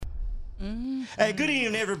Hey, good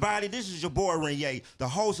evening, everybody. This is your boy Renee, the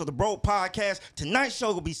host of the B.R.O.K.E podcast. Tonight's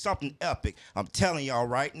show will be something epic. I'm telling y'all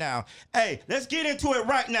right now. Hey, let's get into it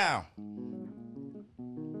right now.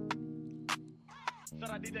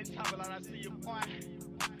 I did that chopper like I see you, boy.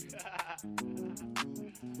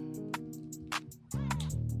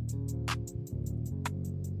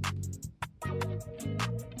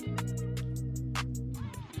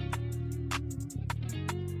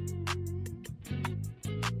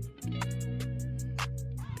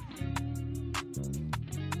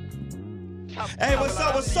 Hey, what's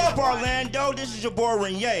up, Orlando? This is your boy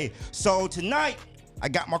Renee. So tonight, I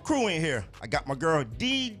got my crew in here. I got my girl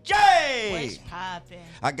DJ. What's poppin'?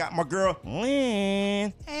 I got my girl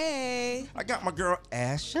Lynn. Hey. I got my girl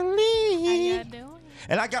Ashley. How y'all doing?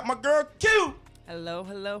 And I got my girl Q. Hello,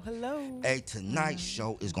 hello, hello. Hey, tonight's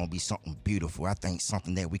show is going to be something beautiful. I think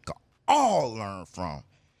something that we can all learn from.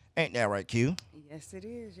 Ain't that right, Q? Yes, it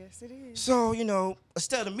is. Yes, it is. So,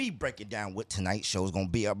 instead of me breaking down what tonight's show is going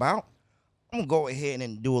to be about, I'm going to go ahead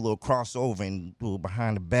and do a little crossover and do it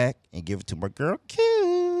behind the back and give it to my girl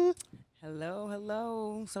Q. Hello,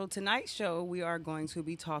 hello. So tonight's show, we are going to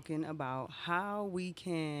be talking about how we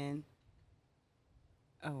can...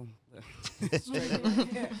 how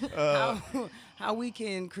we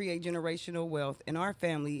can create generational wealth in our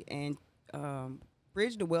family and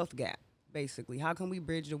bridge the wealth gap, basically. How can we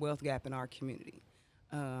bridge the wealth gap in our community?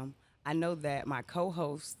 I know that my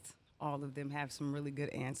co-hosts, all of them have some really good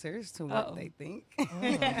answers to what they think.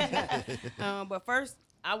 But first,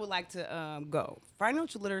 I would like to go.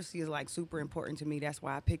 Financial literacy is like super important to me. That's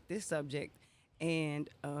why I picked this subject. And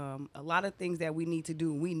a lot of things that we need to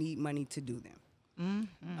do, we need money to do them.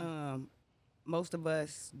 Mm-hmm. Most of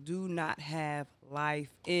us do not have life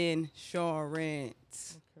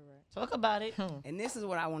insurance. Correct. Talk about it. And this is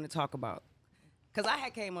what I want to talk about. Because I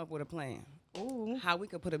had came up with a plan. Ooh. How we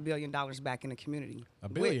could put $1 billion back in the community.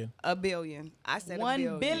 $1 billion? $1 billion. I said $1 $1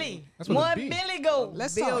 billion. billion. That's what $1 it be. billion go.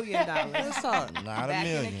 Let's $1 billion. Let's talk. Not back a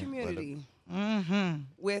million. in the community Mm-hmm.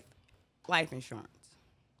 with life insurance.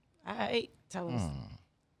 All right. Tell us.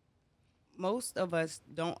 Most of us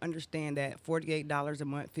don't understand that $48 a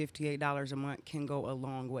month, $58 a month can go a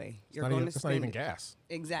long way. You're going to It's not spend even it. gas.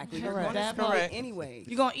 Exactly. You're Correct. going to That spend part. it anyways.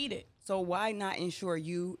 You're going to eat it. So why not insure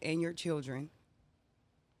you and your children?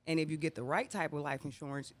 And if you get the right type of life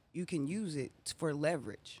insurance, you can use it for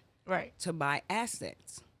leverage Right. to buy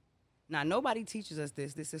assets. Now, nobody teaches us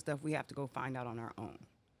this. This is stuff we have to go find out on our own.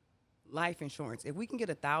 Life insurance. If we can get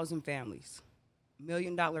 1,000 families, $1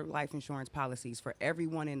 million life insurance policies for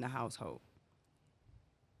everyone in the household,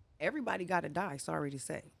 everybody got to die, sorry to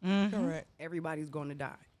say. Correct. Everybody's going to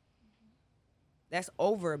die. That's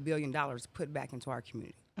over $1 billion put back into our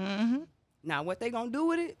community. Mm-hmm. Now, what they going to do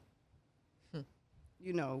with it?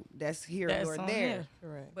 That's here That's or on there.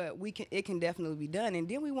 there. Correct. But it can definitely be done. And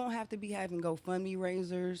then we won't have to be having GoFundMe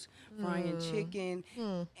raisers, frying chicken.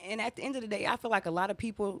 And at the end of the day, I feel like a lot of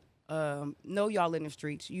people know y'all in the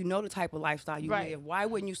streets. You know the type of lifestyle you Right. live. Why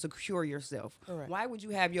wouldn't you secure yourself? Correct. Why would you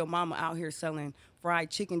have your mama out here selling fried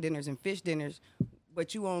chicken dinners and fish dinners,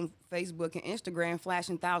 but you on Facebook and Instagram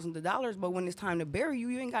flashing thousands of dollars, but when it's time to bury you,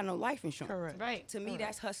 you ain't got no life insurance. Correct. Right. To me,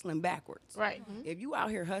 that's hustling backwards. Right. If you out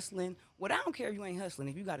here hustling, I don't care if you ain't hustling.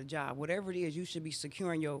 If you got a job, whatever it is, you should be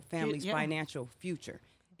securing your family's Yeah. financial future.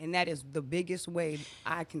 And that is the biggest way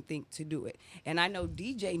I can think to do it. And I know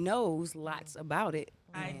DJ knows lots about it.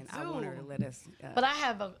 And I want her to let us. But I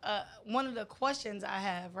have one of the questions I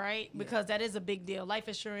have, right? Because that is a big deal. Life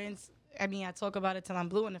insurance. I mean, I talk about it till I'm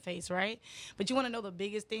blue in the face, right? But you want to know the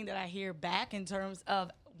biggest thing that I hear back in terms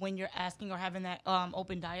of when you're asking or having that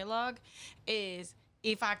open dialogue is,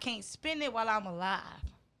 if I can't spend it while I'm alive,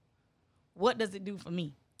 what does it do for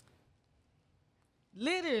me?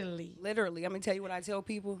 Literally. I'm going to tell you what I tell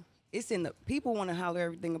people. People want to holler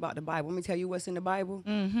everything about the Bible. Let me tell you what's in the Bible.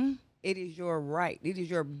 Mm-hmm. It is your right. It is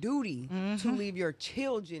your duty to leave your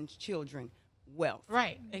children's children wealth.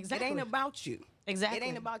 Right. Exactly. It ain't about you. Exactly. It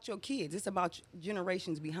ain't about your kids. It's about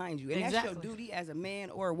generations behind you. And that's your Exactly. duty as a man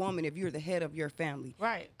or a woman if you're the head of your family.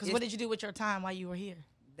 Right. Because what did you do with your time while you were here?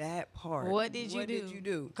 That part. What did you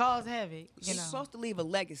do? Cause havoc. You're supposed to leave a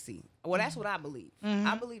legacy. Well, that's what I believe.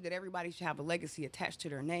 I believe that everybody should have a legacy attached to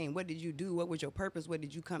their name. What did you do? What was your purpose? What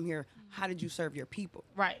did you come here? How did you serve your people?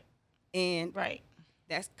 Right. And Right.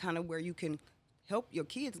 that's kind of where you can help your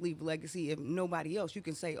kids leave a legacy. If nobody else, you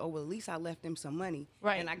can say, oh, well, at least I left them some money.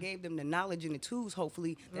 Right. And I gave them the knowledge and the tools,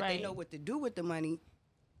 hopefully, that they Right. know what to do with the money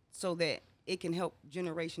so that it can help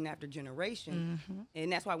generation after generation.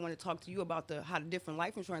 And that's why I want to talk to you about how the different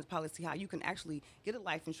life insurance policy, how you can actually get a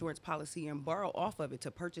life insurance policy and borrow off of it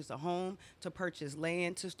to purchase a home, to purchase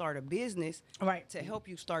land, to start a business, Right. to help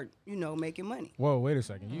you start, making money. Whoa, wait a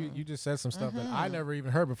second. You just said some stuff that I never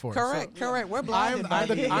even heard before. Correct. We're blinded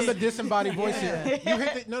I'm by the disembodied voice here. You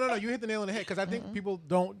hit you hit the nail on the head because I think people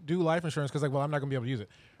don't do life insurance because I'm not going to be able to use it.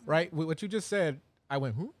 Right? What you just said, I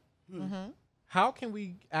went, How can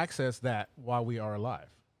we access that while we are alive?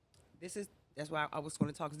 That's why I was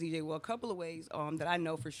going to talk to DJ. Well, a couple of ways that I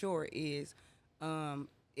know for sure is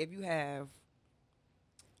if you have,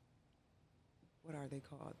 what are they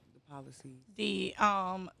called? The policies.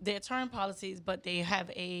 They're term policies, but they have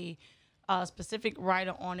a specific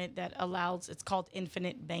rider on it that allows. It's called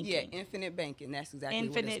infinite banking. Yeah, infinite banking. That's exactly what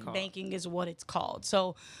it's Infinite called. banking is what it's called.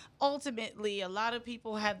 So ultimately, a lot of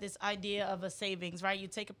people have this idea of a savings, right? You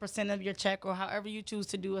take a % of your check or however you choose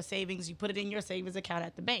to do a savings, you put it in your savings account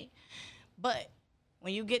at the bank. But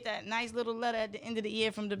when you get that nice little letter at the end of the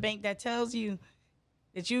year from the bank that tells you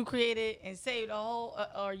that you created and saved a whole,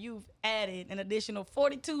 or you've added an additional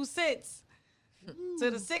 42 cents to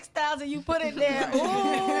the 6,000 you put in there.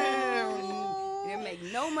 You make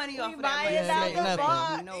no money off of Buy it that out the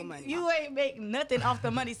bar. money. No money. You ain't make nothing off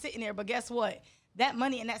the money sitting there. But guess what? That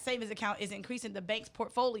money in that savings account is increasing the bank's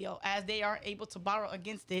portfolio as they are able to borrow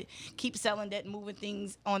against it, keep selling debt, moving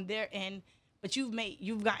things on their end. But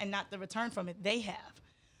you've gotten not the return from it. They have.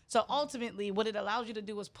 So ultimately, what it allows you to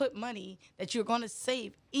do is put money that you're going to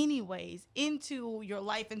save anyways into your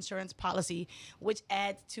life insurance policy, which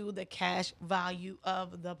adds to the cash value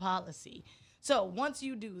of the policy. So once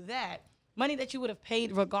you do that, money that you would have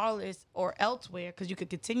paid regardless or elsewhere, because you could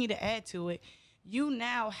continue to add to it, you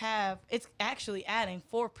now have, it's actually adding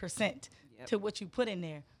 4% to what you put in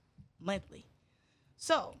there monthly.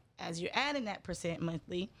 So as you're adding that percent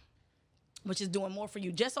monthly, which is doing more for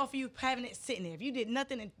you just off of you having it sitting there. If you did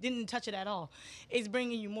nothing and didn't touch it at all, it's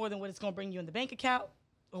bringing you more than what it's going to bring you in the bank account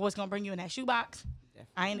or what's going to bring you in that shoebox.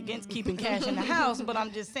 I ain't against keeping cash in the house, but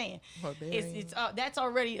I'm just saying it's that's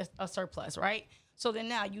already a surplus, right? So then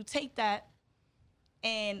now you take that,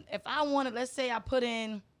 and if I wanted, let's say I put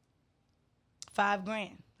in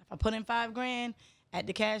 $5,000. If I put in $5,000 at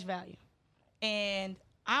the cash value, and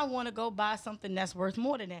I want to go buy something that's worth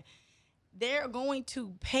more than that, they're going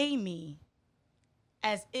to pay me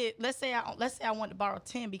as it. Let's say I want to borrow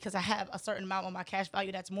 10 because I have a certain amount on my cash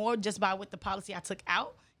value that's more just by with the policy I took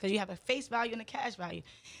out, because you have a face value and a cash value.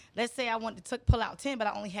 Let's say I wanted to pull out 10, but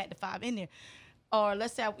I only had the 5 in there. Or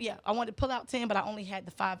let's say, I wanted to pull out 10, but I only had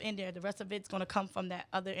the 5 in there. The rest of it's going to come from that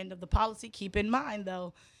other end of the policy. Keep in mind,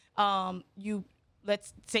 though,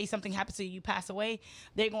 let's say something happens to you, you pass away,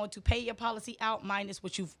 they're going to pay your policy out minus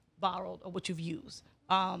what you've borrowed or what you've used.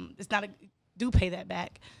 Do pay that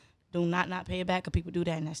back. Do not pay it back, because people do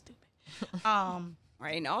that and that's stupid.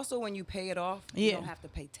 Right, and also when you pay it off, you don't have to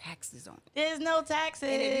pay taxes on it. There's no taxes.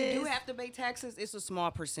 And if you do have to pay taxes, it's a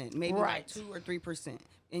small percent, maybe like 2 or 3%.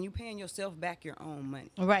 And you're paying yourself back your own money.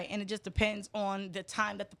 Right, and it just depends on the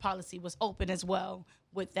time that the policy was open as well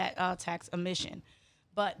with that tax omission.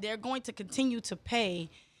 But they're going to continue to pay.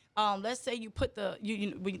 Let's say you put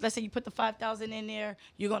let's say you put the 5,000 in there,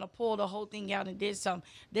 you're going to pull the whole thing out and did some.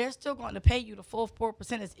 They're still going to pay you the full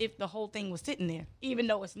 4% as if the whole thing was sitting there, even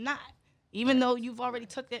though it's not. Even though you've already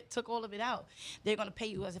took all of it out, they're going to pay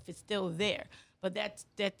you as if it's still there. But that's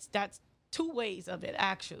 2 ways of it,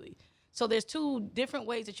 actually. So there's 2 different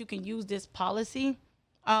ways that you can use this policy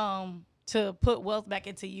to put wealth back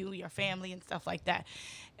into you, your family, and stuff like that.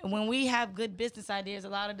 And when we have good business ideas, a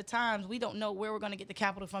lot of the times we don't know where we're going to get the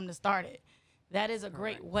capital from to start it. That is a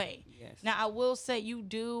great way. Yes. Now, I will say you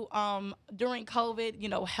do, during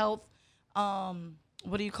COVID, health,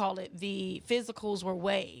 the physicals were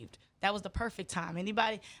waived. That was the perfect time.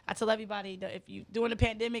 I tell everybody that if you, during the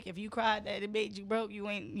pandemic, if you cried that it made you broke, you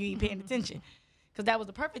ain't paying attention. Because that was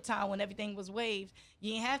the perfect time when everything was waived.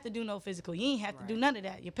 You ain't have to do no physical. You ain't have to do none of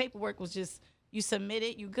that. Your paperwork was just, you submit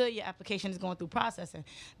it, you good, your application is going through processing.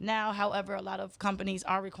 Now, however, a lot of companies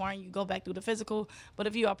are requiring you go back through the physical. But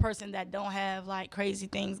if you're a person that don't have like crazy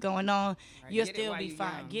things going on, you'll still be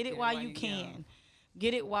fine. Get it while you can.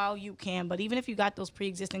 Get it while you can. But even if you got those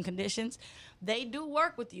pre-existing conditions, they do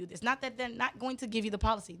work with you. It's not that they're not going to give you the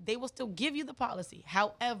policy. They will still give you the policy.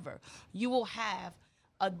 However, you will have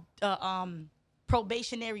a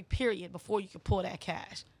probationary period before you can pull that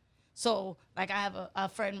cash. So, like I have a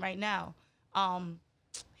friend right now.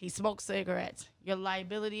 He smokes cigarettes. Your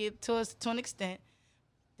liability to us to an extent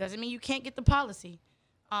doesn't mean you can't get the policy.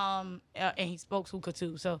 And he smokes hookah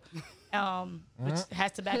too, so which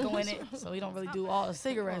has tobacco in it, so he don't really do all the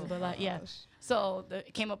cigarettes, but like so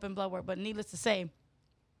it came up in blood work. But needless to say,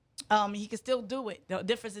 he can still do it. The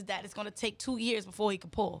difference is that it's going to take 2 years before he can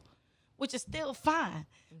pull, which is still fine,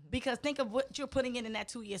 because think of what you're putting in that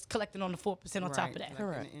 2 years, collecting on the 4% on top of that.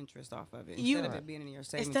 Correct. The interest off of it You- instead of it being in your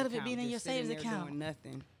savings instead of it account, being in your just sitting savings there account. doing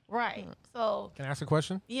nothing. Right. So Can I ask a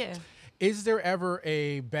question? yeah. Is there ever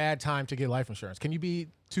a bad time to get life insurance? Can you be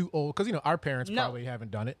too old? Because, our parents No. probably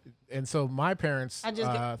haven't done it. And so my parents I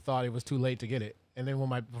just thought it was too late to get it. And then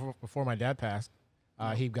before my dad passed,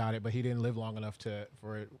 he got it, but he didn't live long enough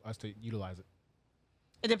for us to utilize it.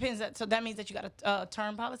 It depends. So that means that you got a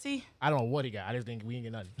term policy. I don't know what he got. I just think we ain't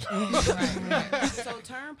get nothing. So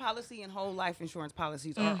term policy and whole life insurance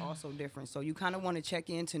policies are also different. So you kind of want to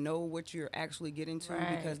check in to know what you're actually getting to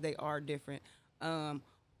because they are different.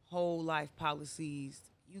 Whole life policies,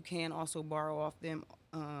 you can also borrow off them,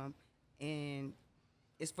 and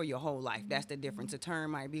it's for your whole life. That's the difference. A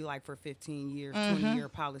term might be like for 15 years, 20-year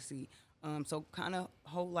policy. So kind of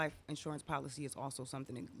whole life insurance policy is also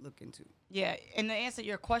something to look into. Yeah, and to answer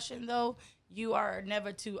your question though, you are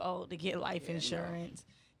never too old to get life insurance.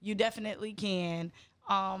 No. You definitely can.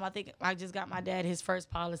 I think I just got my dad his first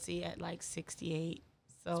policy at like 68.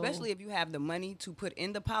 So especially if you have the money to put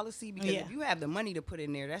in the policy, because if you have the money to put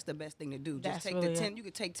in there, that's the best thing to do. Just take really you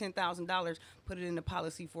could take $10,000, put it in the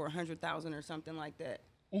policy for $100,000 or something like that.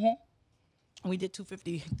 We did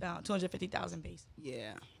 250,000 base.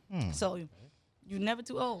 Yeah. So you're never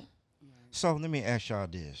too old. So let me ask y'all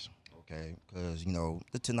this, okay? Because,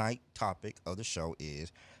 the tonight topic of the show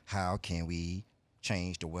is how can we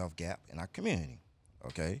change the wealth gap in our community,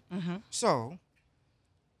 okay? So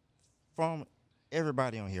from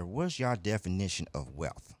everybody on here, what's your definition of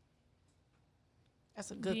wealth?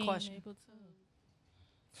 That's a good Being question. Able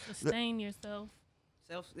to sustain yourself.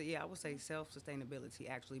 I would say self-sustainability,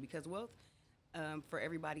 actually, because wealth for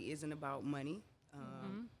everybody isn't about money.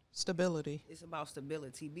 Stability. It's about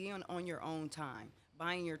stability. Being on your own time,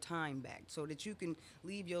 buying your time back so that you can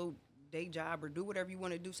leave your day job or do whatever you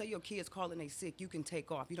want to do. Say your kid's calling they sick, you can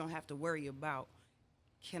take off. You don't have to worry about,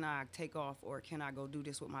 can I take off or can I go do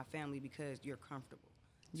this with my family, because you're comfortable.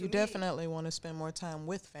 You definitely want to spend more time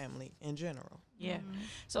with family in general. Yeah.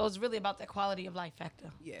 So it's really about that quality of life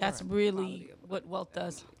factor. Yeah, that's really what wealth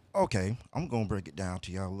does. Okay, I'm going to break it down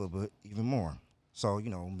to y'all a little bit even more. So,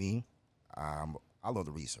 me, I love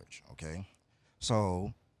the research, okay?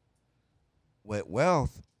 So, with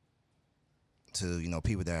wealth, to,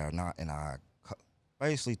 people that are not in our,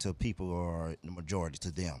 basically to people who are the majority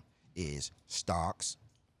to them, is stocks,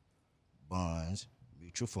 bonds,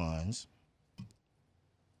 mutual funds,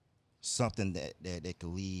 something that they could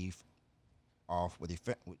leave off with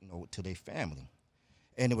to their family.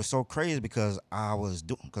 And it was so crazy because I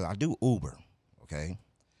do Uber, okay?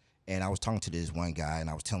 And I was talking to this one guy and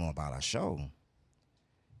I was telling him about our show.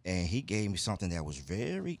 And he gave me something that was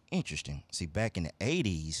very interesting. See, back in the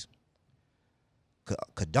 80s,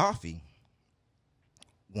 Gaddafi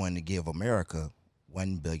wanted to give America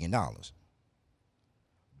 $1 billion.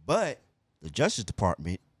 But the Justice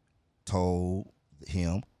Department told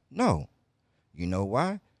him no. You know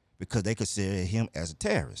why? Because they considered him as a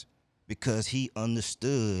terrorist. Because he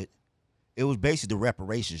understood it was basically the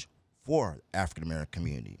reparations for the African American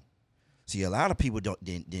community. See, a lot of people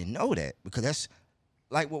didn't know that, because that's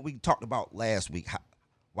like what we talked about last week,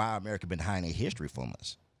 why America been hiding their history from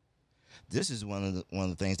us. This is one of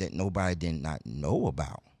the things that nobody did not know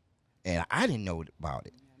about, and I didn't know about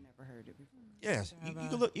it. I never heard it before. Yes, you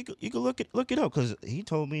can look it up, because he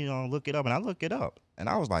told me look it up, and I looked it up, and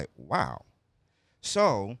I was like, wow.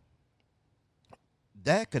 So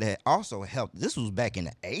that could have also helped. This was back in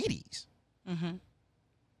the 80s.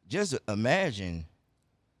 Just imagine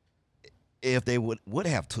if they would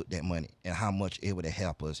have took that money and how much it would have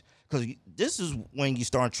helped us. Because this is when you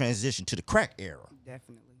start transition to the crack era.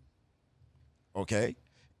 Definitely. Okay?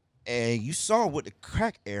 And you saw what the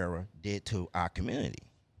crack era did to our community.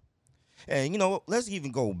 And let's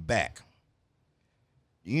even go back.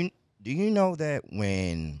 Do you know that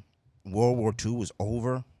when World War II was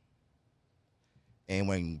over and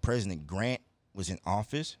when President Grant was in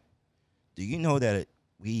office, do you know that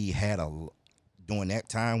we had during that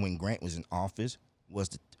time when Grant was in office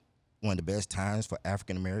was one of the best times for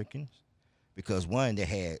African Americans? Because one, they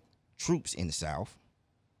had troops in the South,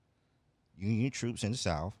 Union troops in the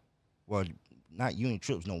South. Well, not Union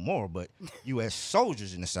troops no more, but U.S.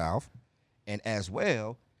 soldiers in the South. And as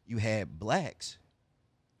well, you had blacks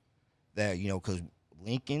that, because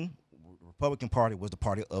Lincoln, Republican Party was the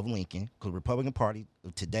party of Lincoln, because the Republican Party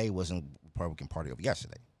of today wasn't the Republican Party of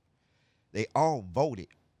yesterday. They all voted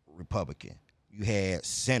Republican. You had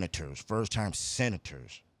senators, first-time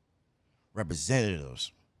senators,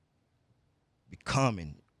 representatives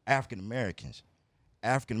becoming African Americans.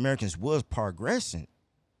 African Americans was progressing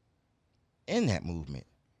in that movement.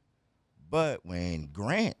 But when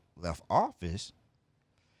Grant left office,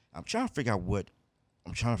 I'm trying to figure out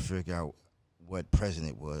what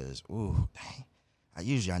president was. Ooh, dang.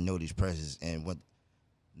 I know these presidents, and what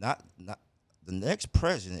not the next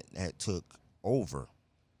president that took over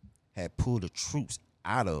had pulled the troops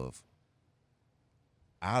out of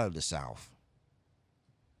the South.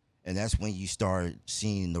 And that's when you started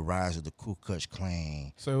seeing the rise of the Ku Klux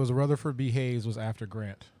Klan. So it was Rutherford B. Hayes was after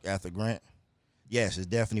Grant. After Grant? Yes, it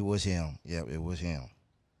definitely was him. Yeah, it was him.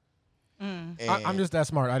 I'm just that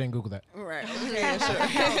smart. I didn't Google that. Right. Yeah, sure.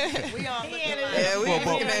 We all looking like, Yeah, we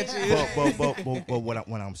looking at you. But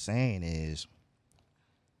what I'm saying is,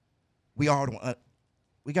 we got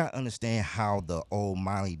to understand how the old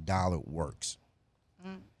Miley dollar works.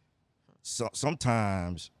 So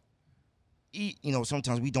sometimes we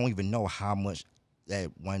don't even know how much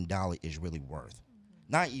that $1 is really worth.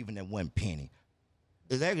 Not even that 1 penny.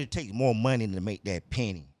 It actually takes more money to make that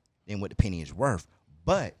penny than what the penny is worth.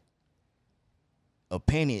 But a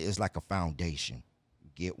penny is like a foundation. You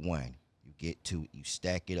get one, you get two, you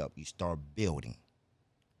stack it up, you start building.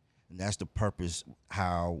 And that's the purpose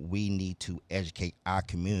how we need to educate our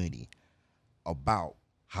community about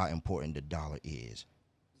how important the dollar is.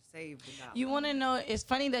 save the dollar. You want to know? It's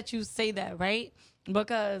funny that you say that, right?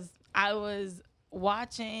 Because I was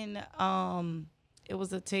watching. It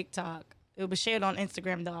was a TikTok. It was shared on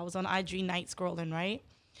Instagram though. I was on IG night scrolling, right?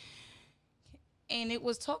 And it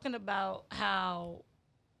was talking about how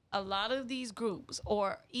a lot of these groups,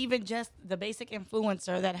 or even just the basic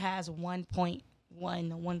influencer that has 1.1,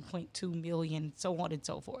 1.2 million, so on and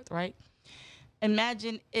so forth, right?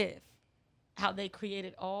 Imagine if how they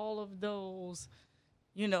created all of those,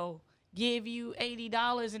 give you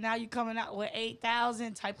 $80 and now you coming out with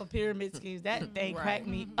 8,000 type of pyramid schemes. That thing cracked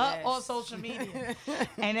me up on social media.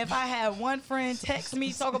 And if I had one friend text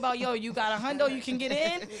me talk about, yo, you got a hundo you can get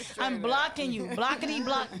in, I'm blocking you. Blockity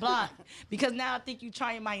block. Because now I think you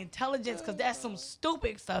trying my intelligence because that's some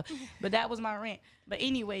stupid stuff. But that was my rant. But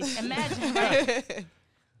anyways, imagine, right?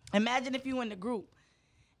 Imagine if you in the group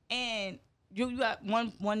and you got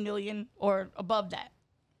 1 million or above that.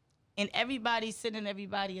 And everybody's sending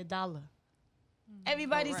everybody $1.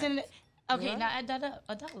 Everybody's sending it. Okay, now add that up.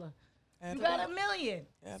 $1. You got $1 million.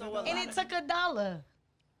 And it took $1.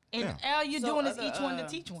 And all you're doing is each one to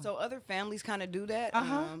teach one. So other families kind of do that.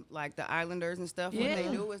 Like the Islanders and stuff. Yeah. What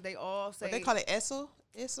they do is they all say. What they call it Esso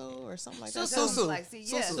or something like that. Susu. Like, see,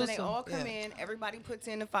 yes, and they Susu. all come in. Everybody puts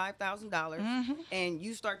in the $5,000, and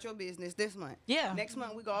you start your business this month. Yeah. Next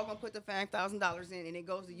month we all gonna put the $5,000 in, and it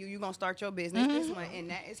goes to you. You gonna start your business this month, and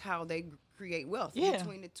that is how they create wealth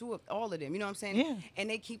between the two of all of them. You know what I'm saying? Yeah. And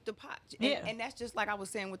they keep the pot. Yeah. And that's just like I was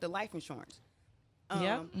saying with the life insurance.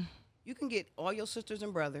 Yep. You can get all your sisters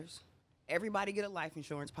and brothers. Everybody get a life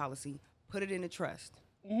insurance policy. Put it in a trust.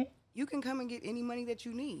 You can come and get any money that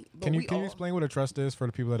you need. But Can you explain what a trust is for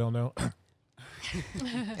the people that don't know?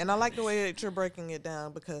 And I like the way that you're breaking it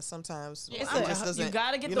down because sometimes It's it just doesn't. you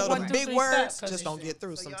gotta get you the know, 1, the 2, big 3 words steps, 'cause just don't get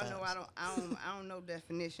through So sometimes. y'all know I don't know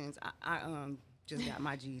definitions. I just got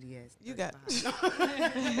my GEDS. You got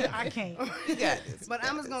I can't. You got this. But you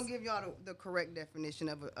I'm got just gonna this. give y'all the correct definition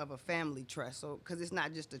of a family trust. So because it's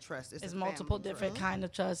not just a trust, it's There's a multiple family different trust. kind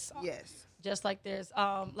of trusts. Yes. Just like there's,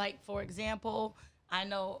 like for example, I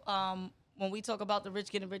know when we talk about the rich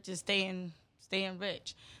getting rich and staying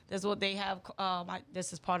rich, that's what they have.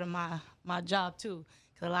 This is part of my job too,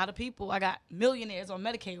 because a lot of people, I got millionaires on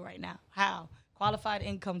Medicaid right now. How? Qualified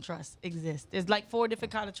income trust exists. There's like 4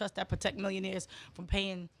 different kind of trusts that protect millionaires from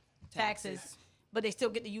paying taxes, but they still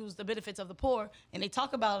get to use the benefits of the poor. And they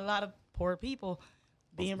talk about a lot of poor people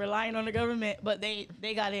being reliant on the government, but they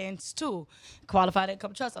got ends too. Qualified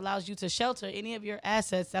income trust allows you to shelter any of your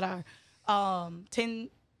assets that are 10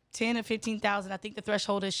 or 15,000. I think the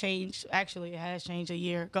threshold has changed. Actually, it has changed a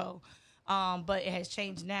year ago. But it has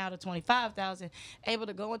changed now to 25,000. Able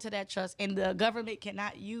to go into that trust, and the government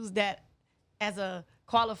cannot use that as a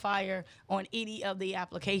qualifier on any of the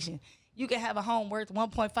application. You can have a home worth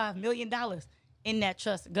 $1.5 million in that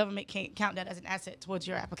trust. The government can't count that as an asset towards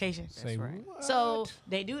your application. Say right. what? So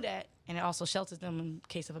they do that, and it also shelters them in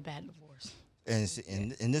case of a bad divorce. And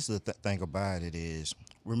this is the thing about it is,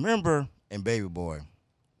 remember in Baby Boy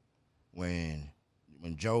when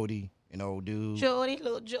Jody, old dude,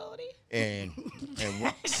 Little Jody. and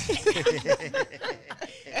I'm sorry.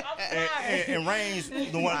 and Reigns,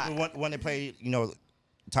 the one that played,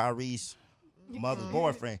 Tyrese, mother's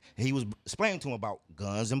boyfriend. He was explaining to him about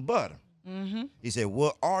guns and butter. He said,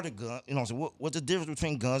 "What are the guns? You know, so what's the difference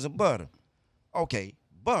between guns and butter?" Okay,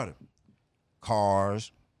 butter,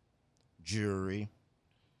 cars, jewelry,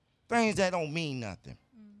 things that don't mean nothing.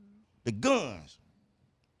 The guns,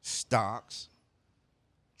 stocks,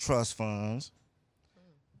 trust funds.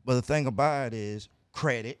 But the thing about it is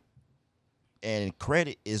credit, and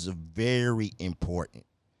credit is very important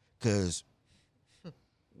because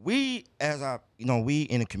we, we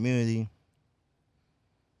in the community,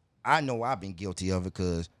 I know I've been guilty of it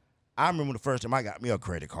because I remember the first time I got me a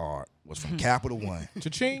credit card was from Capital One.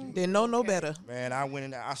 Cha-ching. Didn't know no better. Man, I went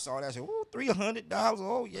in there, I saw that, I said, "Ooh, $300.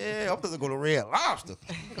 Oh, yeah, I'm going to go to Red Lobster."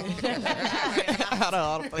 Out of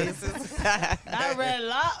all the places. I Red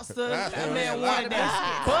Lobster. That's That Red man Lobster. wanted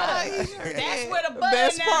that butter. That's where the butter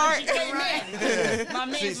Best analogy part. came in. My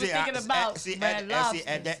man was thinking about Red Lobster.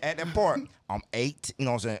 at that part, I'm 8, you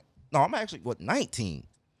know what I'm saying? No, I'm actually, 19.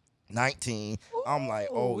 19. I'm like,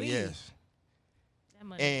 oh, Ooh-wee. yes. That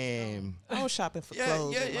money. And I was shopping for yeah,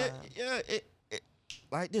 clothes. yeah, at yeah, mine. yeah. It,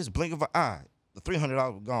 like this, blink of an eye, the $300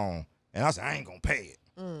 was gone. And I said, I ain't going to pay it.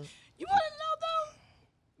 You want to know though?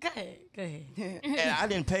 Go ahead. And I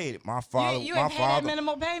didn't pay it. My father, You my ain't pay that father.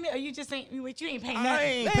 minimum payment, or you just ain't? You ain't paying nothing. I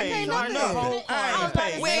ain't They paid ain't nothing. nothing. I I ain't was about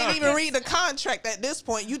paid to We ain't nothing. even read the contract at this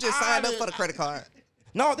point. You just signed up did- for the credit card.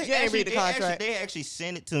 No, they You ain't actually, read the they actually, contract. they actually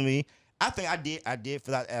sent it to me. I think I did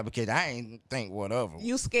fill out the application. I ain't think whatever.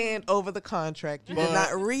 You scanned over the contract. You did But-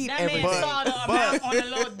 not read That everything. man saw the amount on the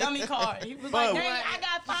little dummy card. He was like, But- "Dang, I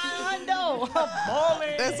got $500."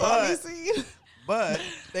 Balling. That's all you But- see. But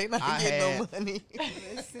They not I getting no had- money.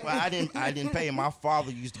 Well, I didn't pay. My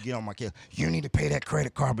father used to get on my kid. You need to pay that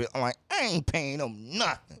credit card bill. I'm like, I ain't paying them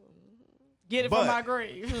nothing. Get it But- from my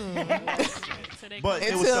grave. So they But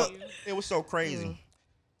come Until- to you. it was so crazy.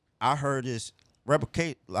 I heard this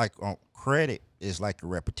replicate like on credit is like a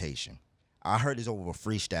reputation. I heard this over a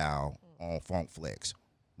freestyle on Funk Flex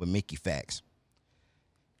with Mickey Fax.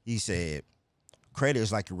 He said, credit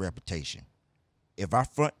is like your reputation. If I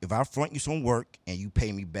front you some work and you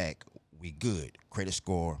pay me back, we good. Credit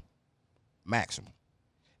score maximum.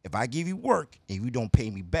 If I give you work and you don't pay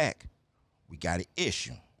me back, we got an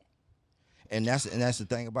issue. And that's the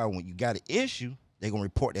thing about it. When you got an issue, they're gonna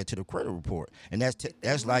report that to the credit report, and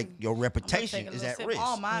that's like your reputation is at risk.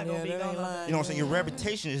 All mine Yeah, gonna be that ain't gone. lying. You know what I'm saying? Your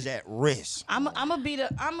reputation is at risk. I'm gonna be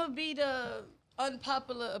the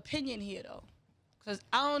unpopular opinion here though, cause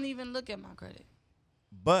I don't even look at my credit.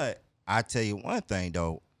 But I tell you one thing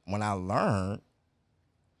though, when I learned,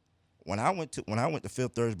 when I went to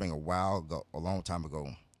Fifth Third Bank a long time ago,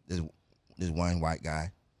 this one white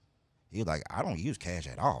guy, he was like, I don't use cash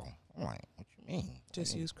at all. I'm like, what you mean?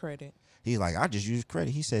 Just use credit. He's like, I just use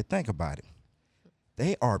credit. He said, think about it.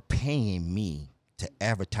 They are paying me to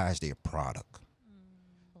advertise their product.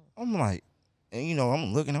 I'm like, and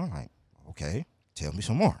I'm looking, I'm like, okay, tell me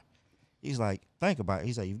some more. He's like, think about it.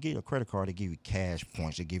 He's like, you get a credit card, they give you cash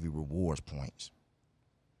points, they give you rewards points.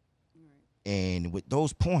 And with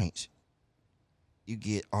those points, you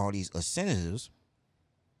get all these incentives,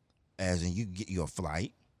 as in you can get you a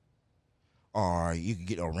flight, or you can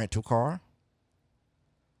get a rental car.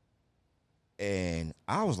 And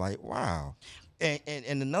I was like, wow.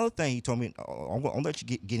 And another thing he told me, I'm gonna let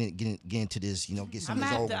you get into this, get some I'm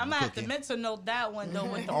of this gonna over have to cooking. mental note that one though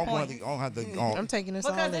with the I'm point. gonna have to I'm taking this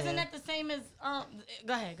all Because in. isn't that the same as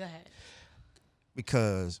go ahead.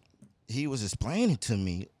 because he was explaining to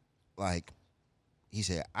me, like, he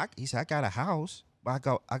said I got a house, but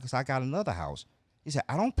I got another house. He said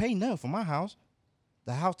I don't pay nothing for my house.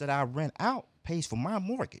 The house that I rent out pays for my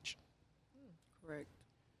mortgage. Correct.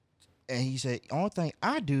 And he said, the only thing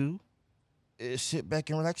I do is sit back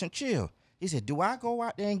and relax and chill. He said, do I go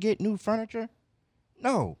out there and get new furniture?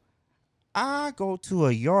 No. I go to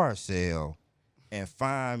a yard sale and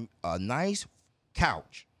find a nice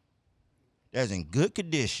couch that's in good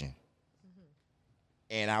condition.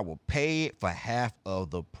 And I will pay it for half of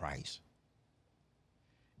the price.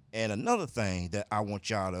 And another thing that I want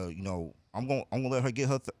y'all to, I'm gonna let her get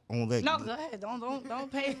her. I'm gonna let No, go ahead.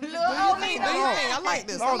 Don't pay. Do you think? I like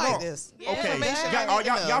this. I like this. Okay, Information I need to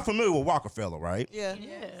know. y'all familiar with Rockefeller, right? Yeah.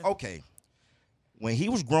 Yeah. Okay. When he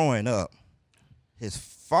was growing up, his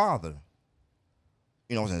father,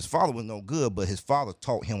 his father was no good, but his father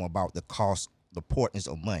taught him about the importance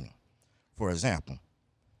of money. For example,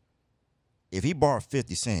 if he borrowed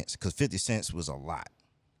 50 cents, because 50 cents was a lot,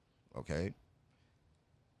 okay?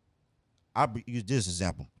 I'll use this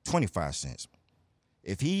example, 25 cents.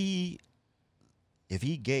 If he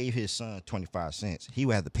gave his son 25 cents, he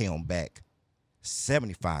would have to pay him back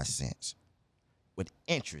 75 cents with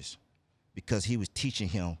interest because he was teaching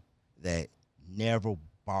him that never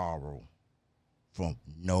borrow from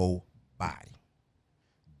nobody.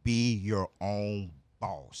 Be your own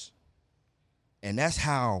boss. And that's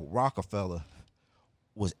how Rockefeller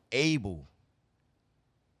was able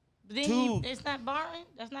But then to. it's not borrowing.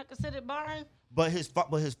 That's not considered borrowing. But his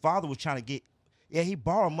father was trying to get. Yeah, he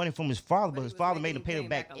borrowed money from his father, but he his was father made him making- pay him paying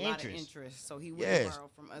back a lot of interest. interest, so he wouldn't Yes. borrow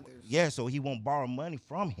from others. Yeah, so he won't borrow money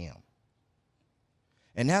from him.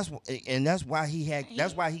 And that's why he had.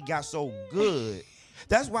 That's why he got so good.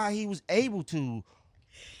 That's why he was able to,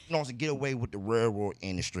 to get away with the railroad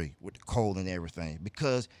industry, with the coal and everything,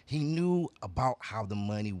 because he knew about how the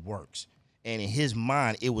money works. And in his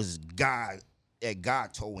mind, it was God that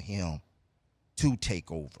God told him to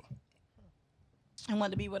take over. And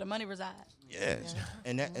want to be where the money resides. Yes,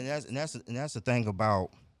 and that's the thing about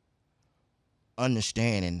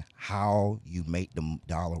understanding how you make the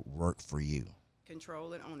dollar work for you.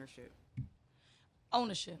 Control and ownership.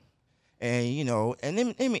 Ownership. And and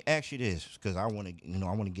let me ask you this, because I want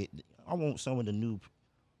to I want some of the new,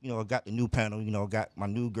 I got the new panel, I got my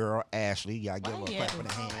new girl Ashley. Y'all give her a clap for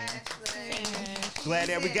the hands. Glad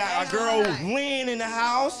that we got our girl Lynn in the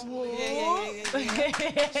house.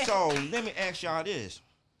 So let me ask y'all this.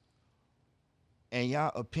 In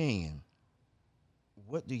y'all opinion,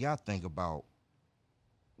 what do y'all think about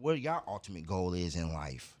what y'all ultimate goal is in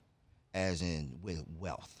life, as in with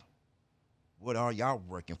wealth? What are y'all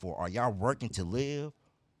working for? Are y'all working to live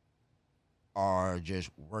or just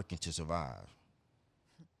working to survive?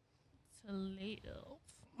 To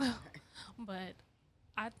live. But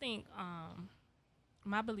I think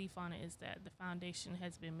my belief on it is that the foundation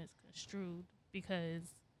has been misconstrued because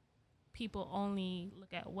people only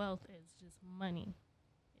look at wealth as just money.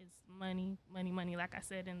 It's money, money, money. Like I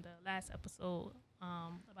said in the last episode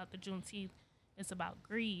about the Juneteenth, it's about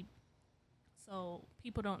greed. So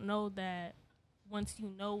people don't know that once you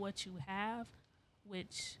know what you have,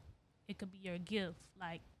 which it could be your gift,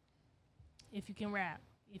 like if you can rap,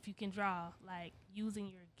 if you can draw, like using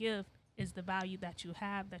your gift is the value that you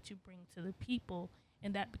have that you bring to the people,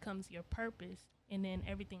 and that becomes your purpose, and then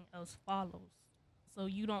everything else follows. So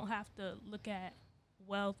you don't have to look at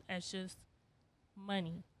wealth as just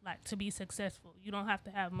money, like to be successful. You don't have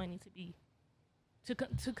to have money to be to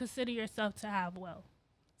consider yourself to have wealth.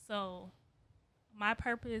 So my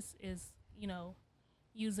purpose is,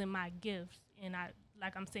 using my gifts, and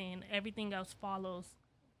like I'm saying, everything else follows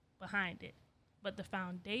behind it. But the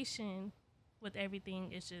foundation with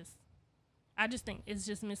everything is I just think it's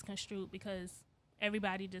just misconstrued because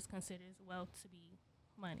everybody just considers wealth to be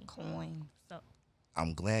money. Coin. So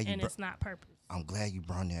I'm glad you. and it's not purpose. I'm glad you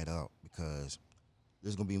brought that up, because this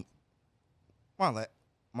is gonna be my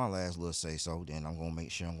last little say so. Then I'm gonna make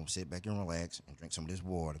sure I'm gonna sit back and relax and drink some of this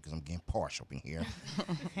water, because I'm getting parched up in here.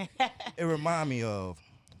 It remind me of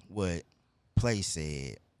what Play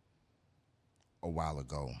said a while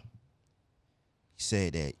ago. He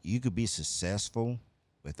said that you could be successful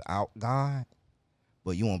without God,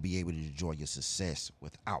 but you won't be able to enjoy your success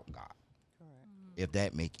without God. Correct. If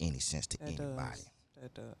that make any sense to That anybody. does.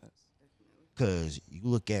 That does. Because you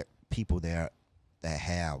look at people that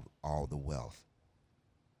have all the wealth,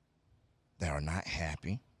 that are not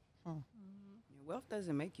happy. Wealth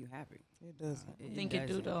doesn't make you happy. It doesn't. I think it do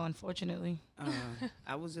doesn't. though, unfortunately.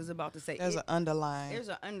 I was just about to say There's an underline. there's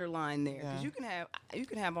an underline there, because Yeah. you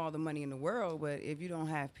can have all the money in the world, but if you don't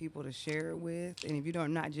have people to share it with, and if you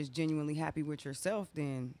don't not just genuinely happy with yourself,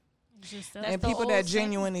 then It's just That's And the people old that saying.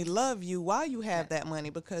 genuinely love you while you have that money,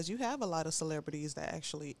 because you have a lot of celebrities that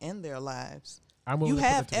actually end their lives. I'm willing You to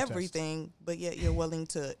put have it to the test. everything, but yet you're willing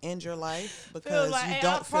to end your life Feel because like, you hey, I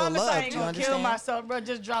don't feel promise I loved. ain't You gonna understand? kill myself, bro.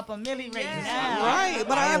 Just drop a milli right now. Right,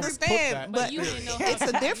 but I I understand. that. But But you didn't know how it's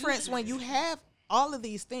a to difference use when it. you have all of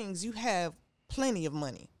these things. You have plenty of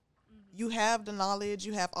money. You have the knowledge.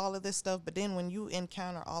 You have all of this stuff. But then when you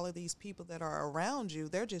encounter all of these people that are around you,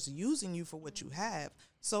 they're just using you for what you have.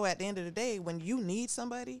 So at the end of the day, when you need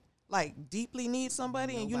somebody, like deeply need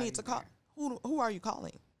somebody, and you need to call, who are you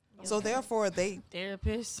calling? So therefore,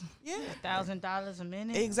 Therapist, yeah. $1,000 a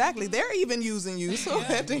minute. Exactly. They're even using you. So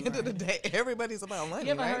at the end of the day, everybody's about money,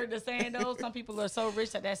 You ever right? heard the saying though? Some people are so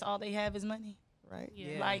rich that that's all they have is money. Right.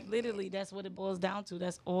 Yeah. Like literally, that's what it boils down to.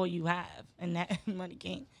 That's all you have, and that money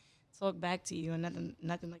can't talk back to you, and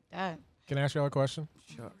nothing like that. Can I ask y'all a question?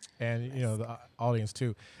 sure. And the audience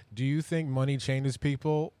too. Do you think money changes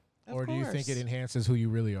people, Of or do you think course. it enhances who you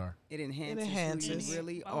really are? It enhances, enhances. who you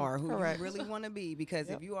really Oh, are, who correct. you really want to be. Because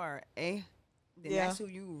Yep. if you are then Yeah. that's who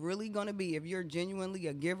you really gonna be. If you're genuinely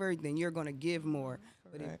a giver, then you're gonna give more.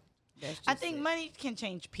 But if, Correct. that's just I think it. money can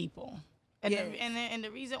change people, and Yes. and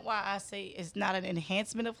the reason why I say it's not an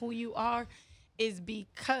enhancement of who you are is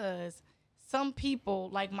because some people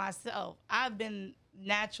like myself, I've been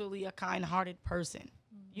naturally a kind-hearted person.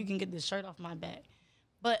 You can get this shirt off my back.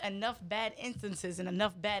 But enough bad instances and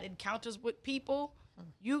enough bad encounters with people,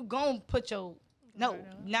 you gon' put your no.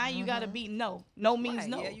 Now you gotta be no. No means Right,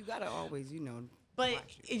 no. Yeah, you gotta always, But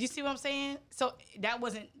watch you see what I'm saying? So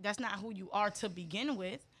that's not who you are to begin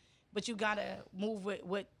with. But you gotta move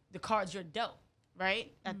with the cards you're dealt,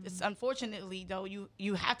 right? It's unfortunately though,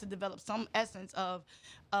 you have to develop some essence of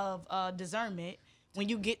discernment when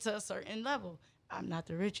you get to a certain level. I'm not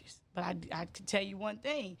the richest, but I can tell you one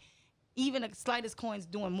thing. Even the slightest coin's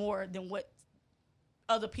doing more than what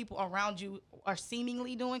other people around you are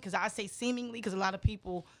seemingly doing. Because I say seemingly because a lot of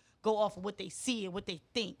people go off of what they see and what they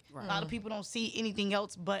think. Right. A lot of people don't see anything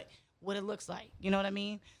else but what it looks like. You know what I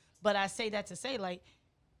mean? But I say that to say, like,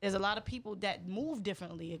 there's a lot of people that move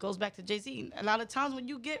differently. It goes back to Jay-Z. A lot of times when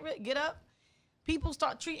you get up, people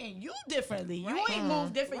start treating you differently. Right. You ain't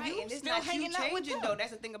moved different. Right. You And it's still not hanging you out with changing, them. though. That's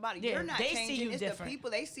the thing about it. Yeah, You're not they see changing. you It's different. the people,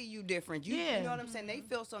 they see you different. You know what I'm saying? They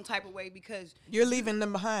feel some type of way because You're leaving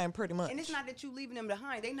them behind pretty much. and it's not that you leaving them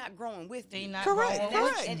behind. They not growing with you. They not correct. growing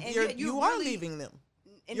that's- Correct. and You're, yet you you are really- leaving them.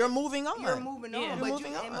 And You're moving on. You're moving on, Yeah. but You're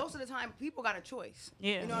moving and on. most of the time, people got a choice.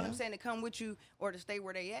 Yeah. You know what I'm saying? To come with you or to stay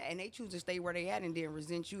where they at, and they choose to stay where they at, and then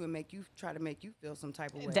resent you and try to make you feel some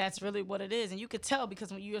type of way. That's really what it is, and you could tell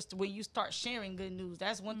because when you start sharing good news,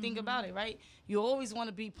 that's one thing about it, right? You always want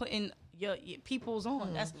to be putting your people's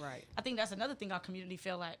on. That's Right. I think that's another thing our community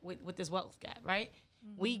feel like with this wealth gap, right?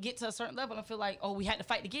 We get to a certain level and feel like, oh, we had to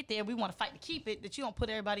fight to get there. We want to fight to keep it. That you don't put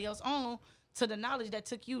everybody else on to the knowledge that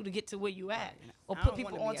took you to get to where you at, or I put don't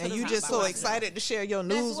people wanna on be to And the you top just by so myself. excited to share your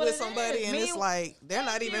That's news what with it somebody, is. and it's like they're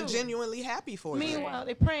not Thank even you. genuinely happy for you. Meanwhile,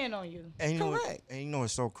 they praying on you. And you know, Correct. and you know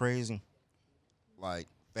it's so crazy. Like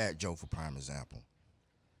Fat Joe, for prime example,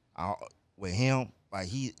 with him, I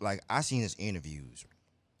seen his interviews,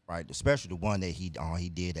 right? Especially the one that he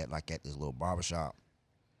did at this little barbershop.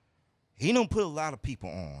 He don't put a lot of people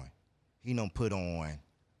on. He don't put on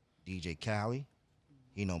DJ Khaled.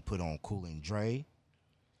 He don't put on Cool and Dre.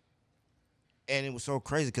 And it was so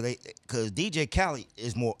crazy because DJ Khaled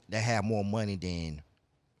have more money than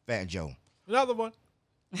Fat Joe. Another one.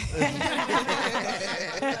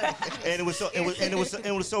 And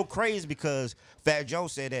it was so crazy because Fat Joe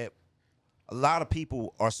said that a lot of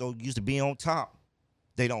people are so used to being on top,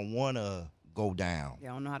 they don't want to go down. They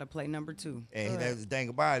don't know how to play number two. And that's the thing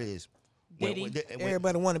about it is,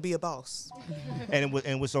 Everybody want to be a boss. and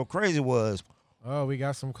it was so crazy was. Oh, we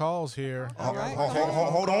got some calls here. All right.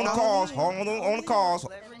 Hold on the calls. Hold on the calls.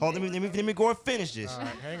 Hold on, let me go and finish this. All right,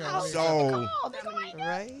 hang on. So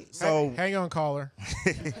Right? so Hang on, caller.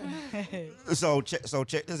 so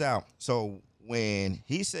check this out. So when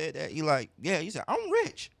he said that, he said, I'm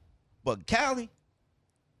rich. But Cali,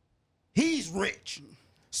 he's rich.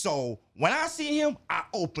 So when I see him, I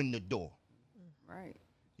open the door. Right.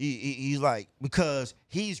 He's like, because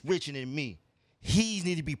he's richer than me. He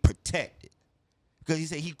need to be protected. Because he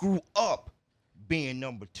said he grew up being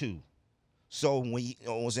number two. So when you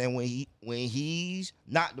know what I'm saying, when he's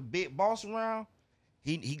not the big boss around,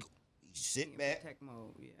 he sit back. Protect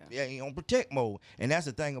mode, yeah. Yeah, he on protect mode. And that's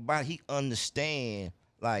the thing about it. He understand,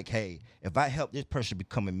 like, hey, if I help this person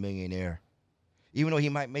become a millionaire, even though he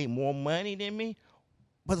might make more money than me,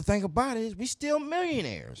 but the thing about it is we still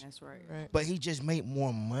millionaires. That's right. Right. But he just make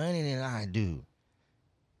more money than I do.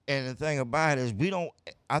 And the thing about it is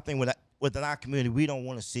I think within our community, we don't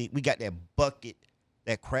want to see, we got that bucket,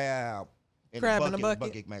 that crab in the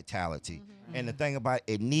bucket mentality. Mm-hmm. And the thing about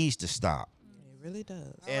it needs to stop. It really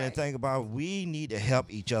does. And the thing about we need to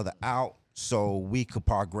help each other out so we could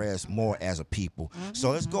progress more as a people. Mm-hmm.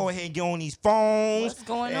 So let's go ahead and get on these phones. What's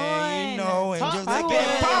going and, on? and Talk just to like that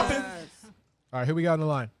us. popping. All right, who we got on the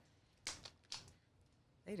line?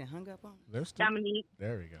 They done hung up on me. There's still, Dominique.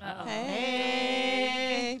 there we go. Uh-oh.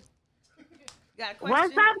 Hey. Got a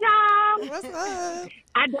What's question? up, y'all? What's up?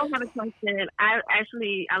 I don't have a question.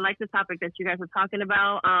 I like the topic that you guys are talking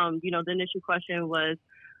about. The initial question was,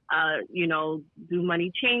 do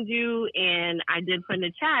money change you? And I did put in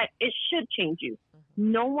the chat, it should change you.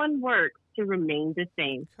 No one works to remain the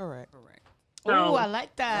same. Correct. Correct. So, Oh, I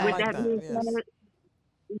like that. With like that that, being yes. said,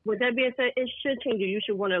 with that being said, it should change you. You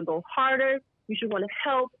should want to go harder. You should want to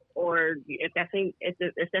help, or if that's in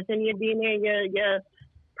your DNA, your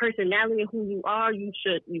personality, who you are,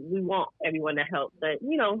 we want everyone to help. But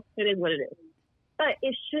it is what it is. But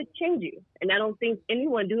it should change you, and I don't think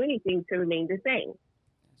anyone do anything to remain the same.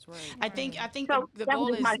 That's right. I think So the that goal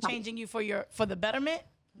was is my topic. changing you for the betterment,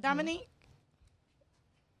 Dominique.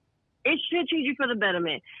 It should change you for the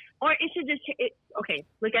betterment, or it should just okay.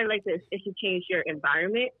 Look at it like this: it should change your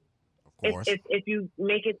environment. course. if you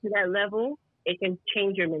make it to that level, it can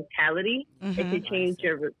change your mentality. It can change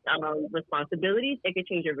your responsibilities. It can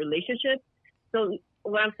change your relationships. So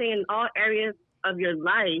what I'm saying, all areas of your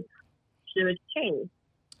life should change.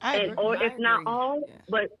 Or if not all,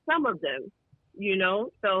 but some of them, you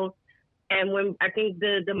know? So, and when I think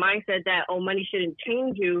the mindset that, money shouldn't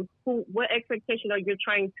change you, what expectation are you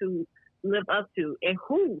trying to live up to? And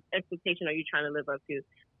whose expectation are you trying to live up to?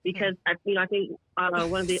 Because I think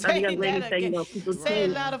one of the other young ladies said, people say it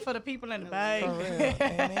louder for the people in the back.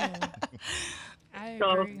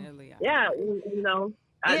 So, yeah,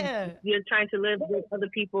 you're trying to live with other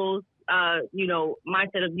people's,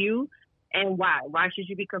 mindset of you, and why? Why should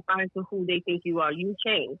you be confined to who they think you are? You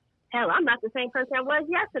change. Hell, I'm not the same person I was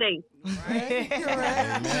yesterday. Right.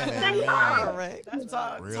 Correct. That's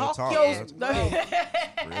all. Real talk.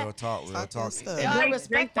 Real talk. Yeah, I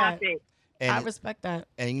respect that. And, I respect that.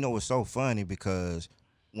 And it's so funny because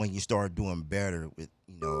when you start doing better with,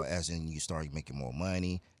 as in you start making more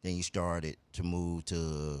money, then you started to move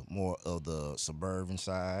to more of the suburban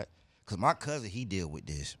side. Because my cousin, he dealt with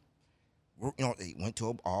this. He went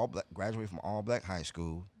to graduated from all black high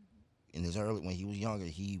school. In his when he was younger,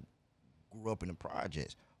 he grew up in the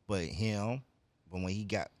projects. But when he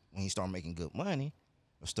started making good money,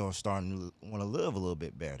 he starting to want to live a little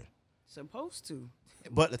bit better. Supposed to.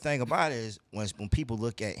 But the thing about it is, when people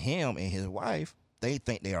look at him and his wife, they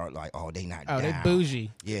think they are like, they not down. They bougie.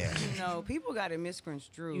 Yeah. No, people got it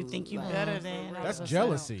misconstrued. You think you better than That's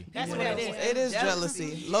jealousy. That's what it is. It is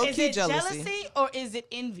jealousy. Low-key Is it jealousy. or is it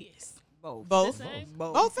envious? Both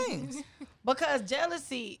things. Because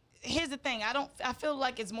jealousy, here's the thing. I feel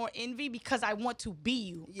like it's more envy because I want to be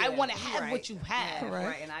you. I want to have what you have.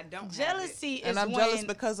 Right. And I don't. Jealousy is and I'm when, jealous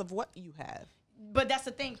because of what you have. But that's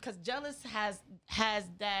the thing, because jealous has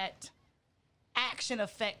that action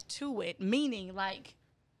effect to it, meaning like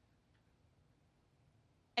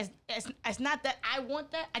it's not that I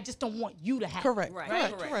want that, I just don't want you to have Correct.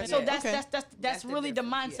 it. Correct. So Yeah. that's really the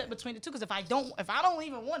mindset between the two. Because if I don't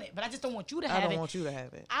even want it, but I just don't want you to have it. I don't want you to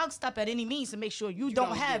have it. I'll stop at any means to make sure you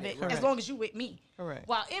don't have it, as long as you with me. Correct.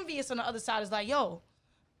 While envious on the other side is like, yo,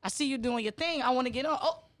 I see you doing your thing. I want to get on.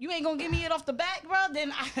 Oh, you ain't gonna give me it off the back, bro?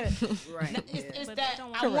 Then it's that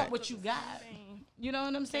I want what you got. You know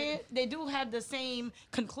what I'm saying? They do have the same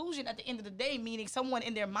conclusion at the end of the day, meaning someone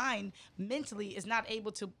in their mind mentally is not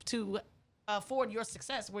able to afford your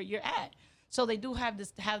success where you're at. So they do have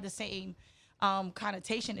the same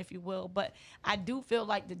connotation, if you will. But I do feel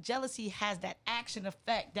like the jealousy has that action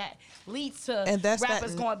effect that leads to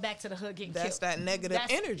rappers going back to the hood getting killed. That's that negative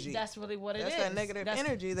energy. That's really what it is. That's that negative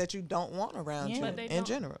energy that you don't want around you in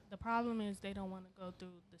general. The problem is they don't want to go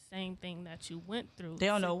through the same thing that you went through. They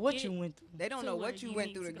don't know what you went through. They don't know what you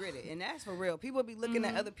went through to grit it. And that's for real. People be looking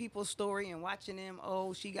at other people's story and watching them,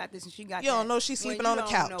 she got this and she got that. You don't know she's sleeping on the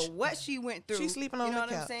couch. You don't know what she went through. She's sleeping on the couch.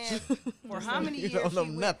 You know what I'm saying? For how many years she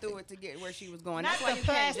went through it to get where she was going. Not That's why the you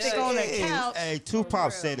can't plastic judge. on the couch. Hey,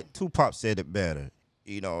 Tupac said it better.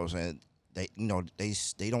 You know what I'm saying?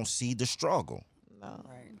 They don't see the struggle. No.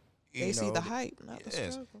 Right. They see the hype, not the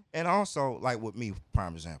struggle. And also, like with me,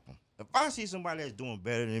 prime example. If I see somebody that's doing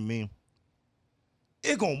better than me,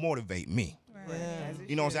 it's gonna motivate me. Right. Yeah.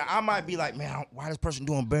 You know what I'm saying? I might be like, man, why this person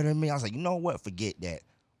doing better than me? I was like, you know what? Forget that.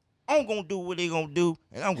 I'm gonna do what they gonna do,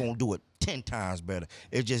 and I'm gonna do it 10 times better.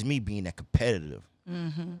 It's just me being that competitive.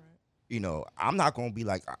 Mm-hmm. I'm not gonna be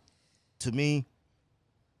like. To me,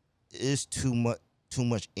 it's too much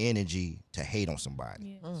energy to hate on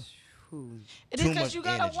somebody. Yeah. It is because you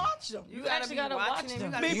gotta watch them. You actually gotta watch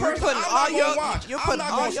them. You're putting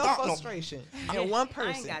all your frustration in one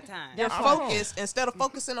person. I ain't got time. You're focused instead of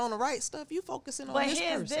focusing on the right stuff. You focusing on this person.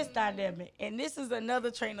 But here's this dynamic, and this is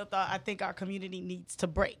another train of thought I think our community needs to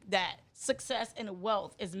break. That success and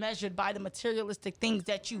wealth is measured by the materialistic things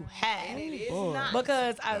that you have. It is not.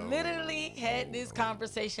 Because I literally had this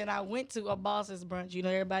conversation. I went to a boss's brunch.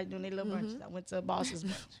 Everybody doing their little brunches. I went to a boss's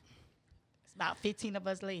brunch. About 15 of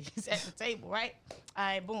us ladies at the table, right? All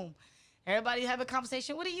right, boom. Everybody have a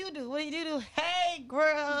conversation. What do you do? What do you do? Hey,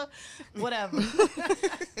 girl. Whatever.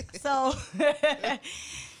 So,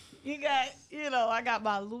 you got, I got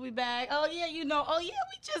my Louis bag. Oh, yeah, we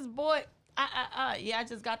just bought. I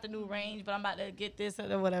just got the new range, but I'm about to get this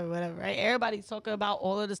or whatever, right? Everybody's talking about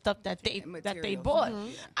all of the stuff that they bought.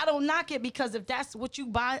 Mm-hmm. I don't knock it because if that's what you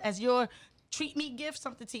buy as your treat me gift,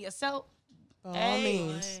 something to yourself,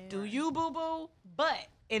 do you, boo-boo? But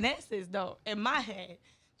in essence, though, in my head,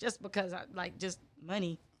 just because I like just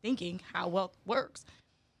money thinking how wealth works.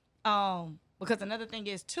 Because another thing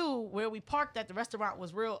is, too, where we parked at, the restaurant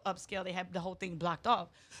was real upscale. They had the whole thing blocked off.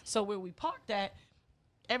 So where we parked at,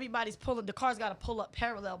 everybody's pulling. The cars got to pull up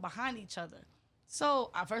parallel behind each other.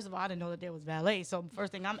 So first of all, I didn't know that there was valet. So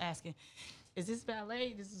first thing I'm asking, is this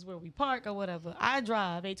valet? This is where we park or whatever. I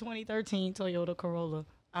drive a 2013 Toyota Corolla.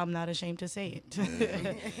 I'm not ashamed to say it.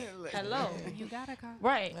 Hello. You got a car.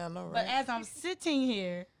 Right. I know, right? But as I'm sitting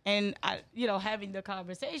here and having the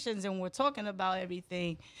conversations and we're talking about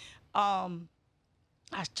everything, I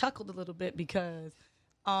chuckled a little bit because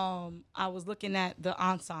I was looking at the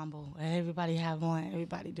ensemble and everybody have on,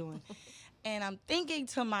 everybody doing. And I'm thinking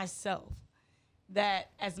to myself that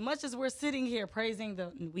as much as we're sitting here praising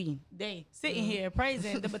here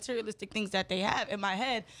praising the materialistic things that they have, in my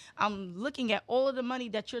head, I'm looking at all of the money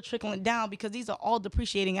that you're trickling down because these are all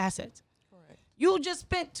depreciating assets. Correct. You just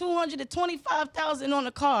spent $225,000 on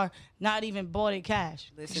a car, not even bought it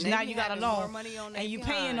cash. Listen, now you got a loan, and you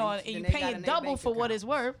paying double for what it's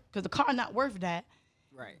worth because the car not worth that.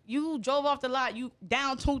 Right. You drove off the lot, you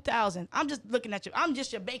down $2,000. I'm just looking at you. I'm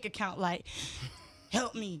just your bank account like,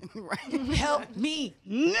 help me. Right. Help me,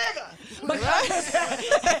 nigga. Because at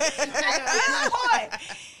this point,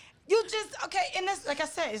 you just, okay, and that's, like I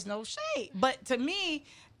said, it's no shade. But to me,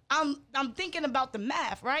 I'm thinking about the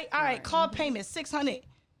math, right? All right, car payment, $600.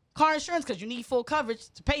 Car insurance, because you need full coverage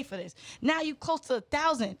to pay for this. Now you close to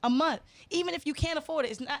 $1,000 a month. Even if you can't afford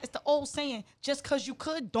it, it's the old saying, just because you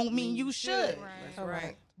could don't mean you should.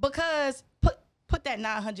 Right. Because put that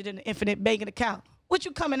 $900 in the infinite banking account. What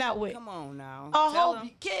you coming out with? Come on now. A whole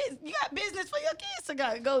kids, you got business for your kids to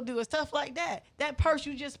go do and stuff like that. That purse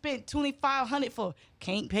you just spent $2,500 for,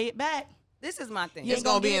 can't pay it back. This is my thing. It's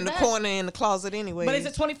gonna be in the corner in the closet anyway. But is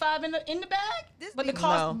it $25 in the bag? But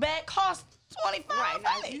the bag costs $25.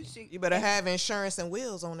 Right. You better have insurance and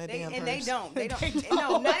wheels on that damn purse. And they don't. They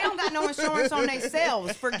don't got no insurance on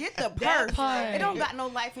themselves. Forget the purse. They don't got no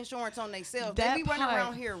life insurance on themselves. They be running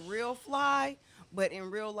around here real fly. But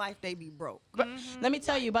in real life, they be broke. Let me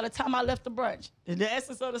tell you, by the time I left the brunch, the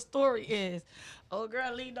essence of the story is, old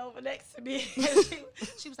girl leaned over next to me. And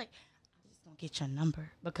she was like, I'm just going to get your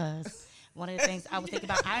number because one of the things I was thinking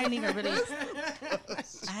about, my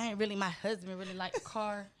husband really liked the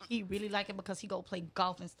car. He really liked it because he go play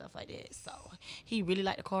golf and stuff like that. So he really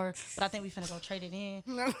liked the car, but I think we finna go trade it in.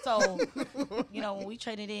 So, when we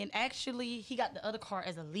traded in, actually, he got the other car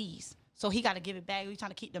as a lease. So he got to give it back. We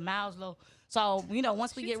trying to keep the miles low. So,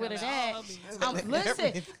 once we get rid of that,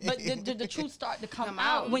 listen, but the truth start to come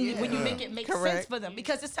out when you make it make sense for them.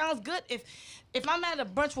 Because it sounds good if I'm at a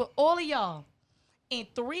brunch with all of y'all and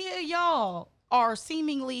 3 of y'all are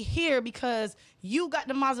seemingly here because you got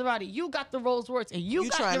the Maserati, you got the Rolls Royce, and you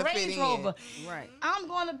got the Range Rover. Right. I'm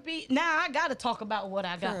going to be, now I got to talk about what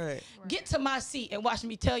I got. Right. Get to my seat and watch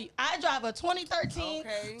me tell you. I drive a 2013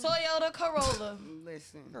 Toyota Corolla.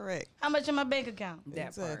 Listen. Correct. How much in my bank account?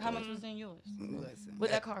 That part. How much was in yours? Listen. What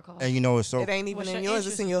that car cost? And it's so. It ain't even in yours,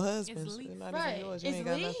 it's in your husband's. It's not right. in yours.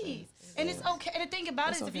 It's lease. And it's okay. And the thing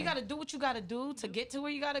about it is, if you got to do what you got to do to get to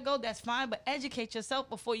where you got to go, that's fine. But educate yourself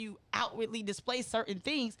before you outwardly display certain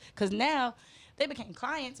things. Because now they became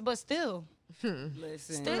clients, but still.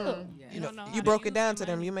 Listen. Still. You broke it down to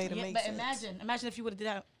them. You made it make sense. But imagine if you would have did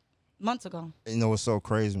that months ago. It's so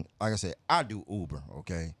crazy. Like I said, I do Uber,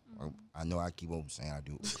 okay? I know I keep on saying I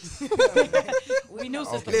do Uber. We knew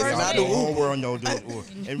since the Okay, first I day. do the whole world know do Uber.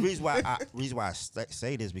 And the reason why I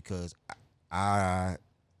say this because I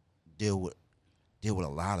deal with a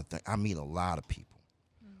lot of things. I meet a lot of people.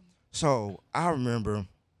 So I remember,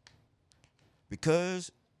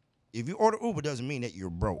 because if you order Uber doesn't mean that you're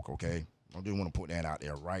broke, okay? I just want to put that out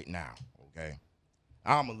there right now, okay?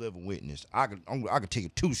 I'm a living witness. I could tell you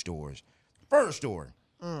 2 stories. First story.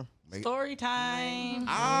 Story time.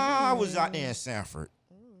 I was out there in Sanford.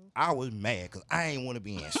 I was mad because I ain't want to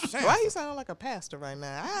be in Sanford. Why you sound like a pastor right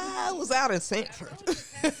now? I was out in Sanford.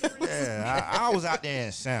 Yeah, I was out there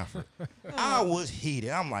in Sanford. I was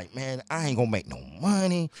heated. I'm like, man, I ain't going to make no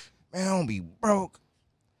money. Man, I'm going to be broke.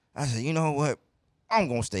 I said, you know what? I'm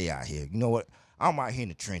going to stay out here. You know what? I'm out here in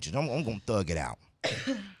the trenches. I'm going to thug it out.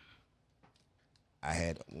 I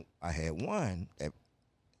had one,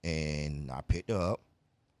 and I picked her up.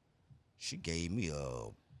 She gave me a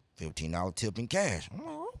 $15 tip in cash. I'm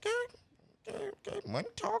like, okay. Money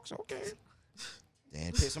talks, okay.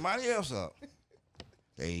 Then pick somebody else up.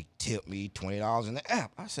 They tipped me $20 in the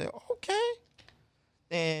app. I said, okay.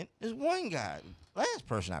 Then there's one guy, last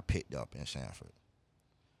person I picked up in Sanford.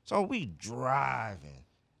 So we driving.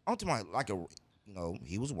 I'm talking about like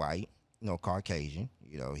he was white, Caucasian.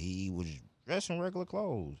 He was dressed in regular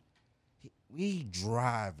clothes. We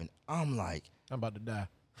driving. I'm like, I'm about to die.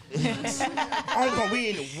 I'm gonna be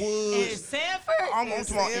in the woods. In Sanford? I'm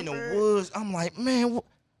talking in the woods. I'm like, man, what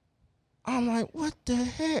the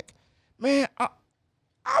heck, man? I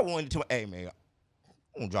I wanted to, hey man,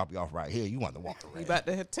 I'm gonna drop you off right here. You want to walk He around. about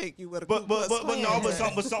to take you with a But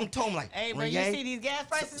something told me like, Hey, bro, you Renee, see these gas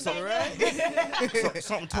prices? so- right?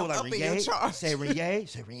 something told me I'll like be in charge.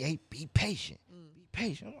 Renee, be patient. Be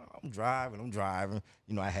patient. I'm driving.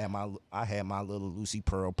 You know, I had my little Lucy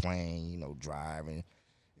Pearl playing, you know, driving.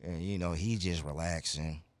 And you know, he's just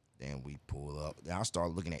relaxing. Then we pull up. Then I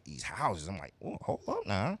start looking at these houses. I'm like, oh, hold up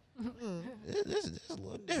now. This is a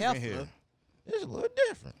little different here. This is a little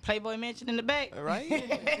different. Playboy Mansion in the back. Right?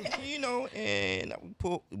 You know, and we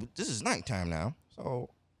pull. This is nighttime now, so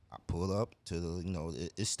I pull up to the, you know,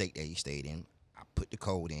 the estate that he stayed in. I put the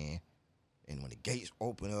code in, and when the gates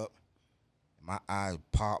open up, my eyes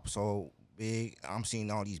pop so big. I'm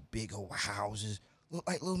seeing all these big old houses, look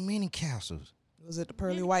like little mini castles. Was it the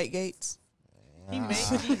pearly white gates? He made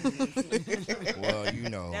Well, you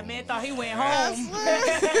know, that man thought he went home.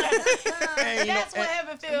 And, you know, That's what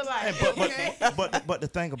heaven feels like. but the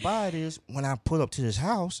thing about it is, when I pull up to this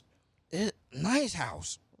house, nice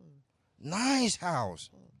house,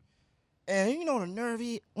 and you know the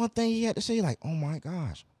nervy one thing he had to say, like, oh my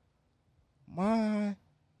gosh, like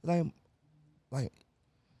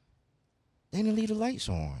they didn't leave the lights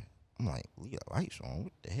on. I'm like, leave the lights on?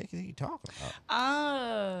 What the heck are you talking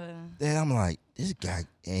about? Then I'm like, this guy,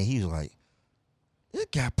 and he was like, this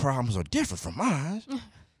guy problems are different from mine.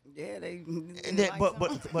 Yeah, they. And then, but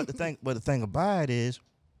the thing about it is,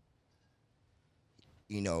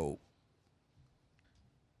 you know,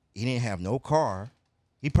 he didn't have no car.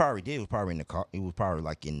 He probably did. He was probably in the car. He was probably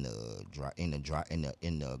like in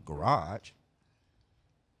the garage.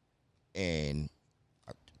 And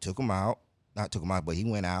I took him out. Not took him out, but he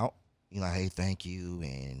went out. He like, hey, thank you,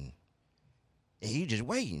 and he just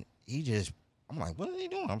waiting. I'm like, what are they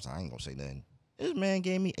doing? I'm sorry, I ain't gonna say nothing. This man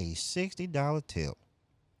gave me a $60 tip.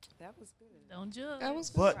 That was good. Don't judge. That was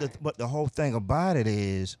good. But the whole thing about it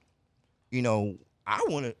is, you know, I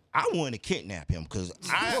want to kidnap him because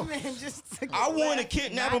I want to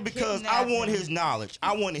kidnap him because I want his knowledge.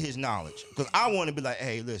 I wanted his knowledge because I want to be like,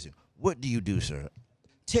 hey, listen, what do you do, sir?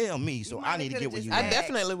 Tell me, so I need to get with you. I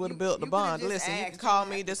definitely would have built the you could've bond. just Listen, you can asked, call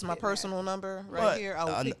you me. have This is to my get personal number right But, here. I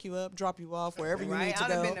will pick you up, drop you off wherever you need to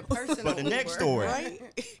I'd have go. been the personal But the next Uber. story, Right?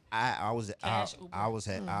 I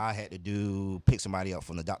had to pick somebody up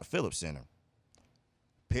from the Dr. Phillips Center.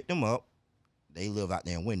 Picked them up. They live out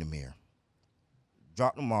there in Windermere.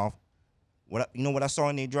 Dropped them off. You know what I saw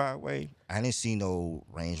in their driveway? I didn't see no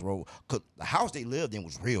Range Rover. Cause the house they lived in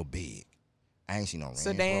was real big. I ain't see no Range Rover.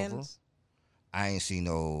 Sedans. I ain't see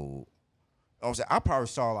no. I probably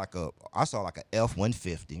saw like a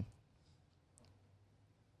F-150.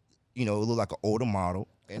 You know, it looked like an older model,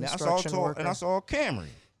 and I saw a Camry.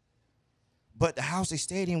 But the house they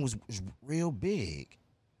stayed in was real big,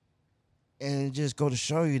 and it just go to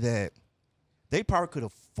show you that they probably could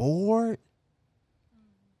afford.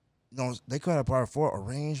 You know, they could have probably afford a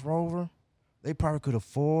Range Rover. They probably could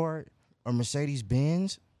afford a Mercedes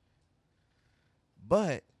Benz,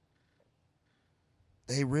 but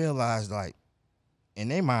they realized, like, in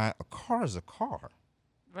their mind, a car is a car.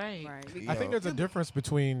 Right. I think there's a difference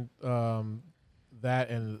between that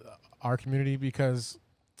and our community because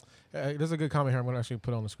there's a good comment here I'm going to actually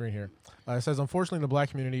put on the screen here. It says, unfortunately, in the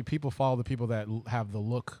black community, people follow the people that have the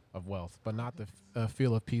look of wealth, but not the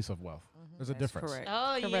feel of peace of wealth. There's a difference. Correct.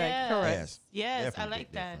 Oh, Correct, yeah. correct. Yes, I Definitely like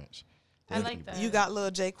big that. difference. I like that. You got little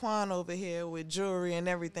Jaquan over here with jewelry and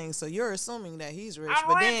everything, so you're assuming that he's rich.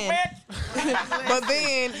 But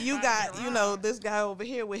then you got, you know, this guy over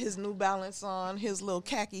here with his New Balance on, his little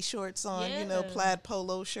khaki shorts on, you know, Yeah. plaid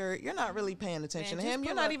polo shirt. You're not really paying attention to just him.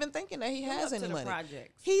 You're pull not up- even thinking that he pull has up to any the money.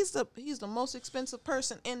 projects. He's the most expensive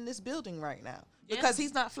person in this building right now because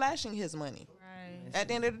he's not flashing his money. Right. At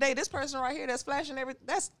the end of the day, this person right here that's flashing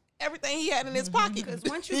that's everything he had in his pocket. Because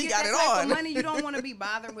once you he get got that it type on. of money, you don't want to be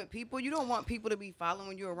bothering with people. You don't want people to be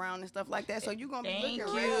following you around and stuff like that. So you're gonna be Thank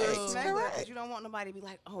looking you. real That's regular, 'cause correct. you don't want nobody to be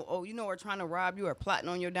like, oh, you know, or trying to rob you or plotting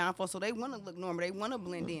on your downfall. So they want to look normal. They want to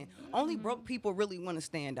blend in. Only broke people really want to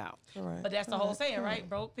stand out. Correct. But that's the whole saying, right?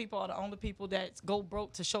 Broke people are the only people that go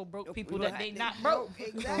broke to show broke people that they not broke.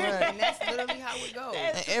 Exactly. And that's literally how it goes.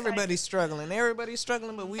 And everybody's struggling. Everybody's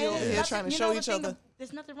struggling, but we And over there's here nothing- trying to you show know each the thing other.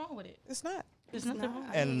 There's nothing wrong with it. It's not. There's nothing wrong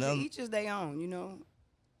with it. And To each is their own, you know.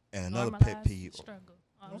 And another Normalize pet peeve. struggle.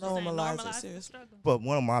 I was just saying, Normalize it, normalize the seriously. struggle. But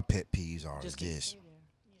one of my pet peeves are Just is this.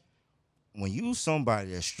 When you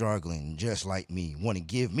somebody that's struggling just like me want to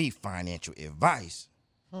give me financial advice,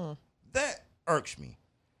 that irks me.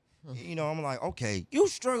 You know, I'm like, okay, you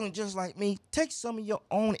struggling just like me. Take some of your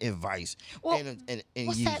own advice Well, and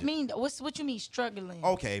What's use that it. mean? What you mean struggling?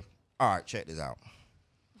 Okay, all right, check this out.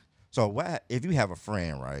 So what if you have a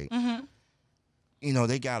friend, right?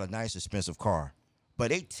 they got a nice expensive car, but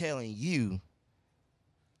they telling you,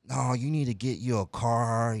 no, you need to get you a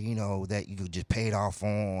car, that you could just pay it off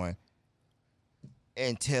on,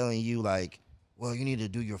 and telling you like, well, you need to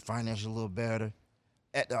do your finances a little better.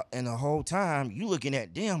 And the whole time you looking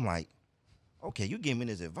at them like, okay, you give me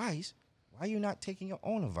this advice. Why you not taking your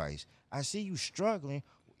own advice? I see you struggling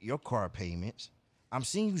with your car payments. I'm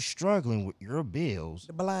seeing you struggling with your bills.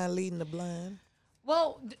 The blind leading the blind.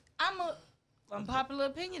 Well, I'm a unpopular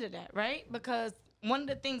opinion of that, right? Because one of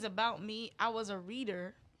the things about me, I was a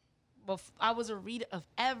reader. I was a reader of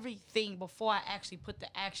everything before I actually put the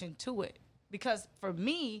action to it. Because for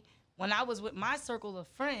me, when I was with my circle of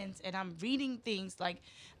friends and I'm reading things, like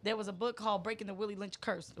there was a book called Breaking the Willie Lynch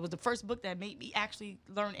Curse. It was the first book that made me actually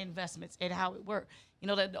learn investments and how it worked. You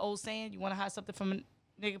know that the old saying, you want to hide something from a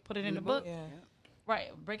nigga, put it in the book? Yeah. Right,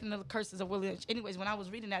 Breaking the Curses of Willie Lynch. Anyways, when I was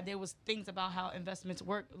reading that, there was things about how investments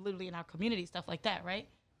work literally in our community, stuff like that, right?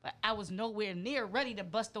 But I was nowhere near ready to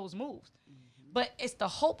bust those moves. But it's the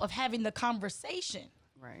hope of having the conversation.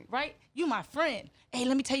 Right? You my friend. Hey,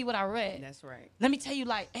 let me tell you what I read. That's right. Let me tell you,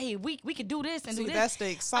 like, hey, we could do this and See, do this. that's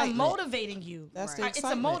the excitement. I'm motivating you. That's the It's a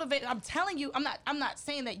excitement. motivate. I'm telling you, I'm not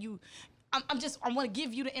saying that you. I want to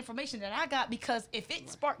give you the information that I got, because if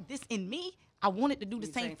it sparked this in me, I wanted to do the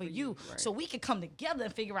same for you, right. so we could come together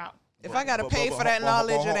and figure out. If I gotta pay for that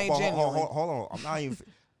knowledge, it ain't genuine. Hold on, I'm not even.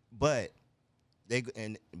 But they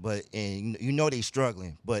they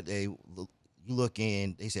struggling, but you look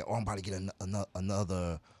in, they say, oh, I'm about to get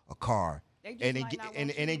another car, They just and might not want you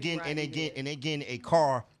to they be right there. getting a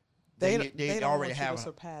car. They They don't already want you have to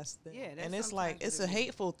surpass them. Yeah, that's and it's like sometimes it's it a is.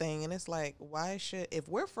 hateful thing, and it's like, why should, if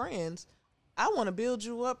we're friends, I want to build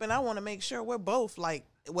you up, and I want to make sure we're both like,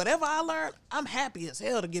 whatever I learned, I'm happy as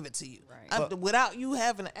hell to give it to you. Right. Without you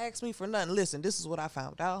having to ask me for nothing. Listen, this is what I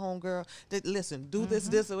found out, homegirl. Listen, do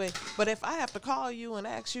this way. But if I have to call you and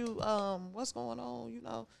ask you, what's going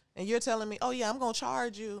on, and you're telling me, oh yeah, I'm gonna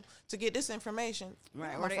charge you to get this information,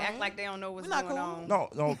 Right. my Or they act friend. like they don't know what's We're not going cool. on.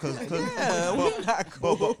 No, because Yeah, we not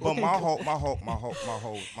cool. but my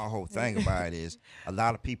whole thing about it is a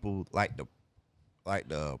lot of people like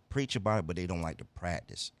to preach about it, but they don't like to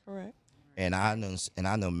practice. Correct. And I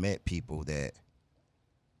done met people that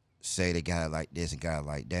say they got it like this and got it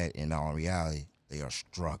like that, and in reality, they are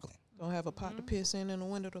struggling. Don't have a pot to piss in and a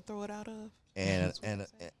window to throw it out of. And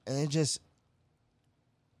it just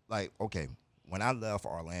like, okay, when I left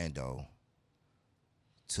Orlando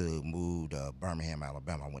to move to Birmingham,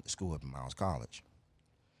 Alabama, I went to school up in Miles College.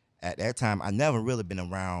 At that time, I never really been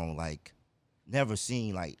around, like, never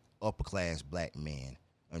seen like upper class black men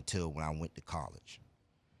until when I went to college.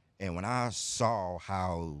 And when I saw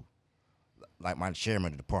how, like, my chairman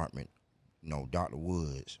of the department, Dr.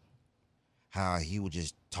 Woods, how he would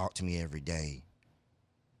just talk to me every day,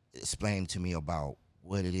 explain to me about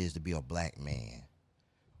what it is to be a black man,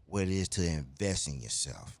 what it is to invest in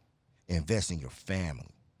yourself, invest in your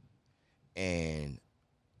family. And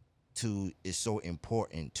it's so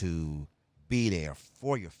important to be there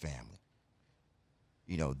for your family.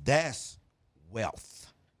 That's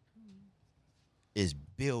wealth, is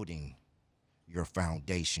building your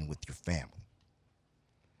foundation with your family.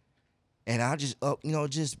 And I just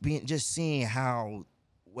seeing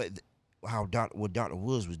what Dr.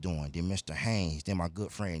 Woods was doing, then Mr. Haynes, then my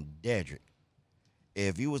good friend Dedrick.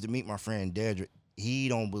 If you was to meet my friend Dedrick, he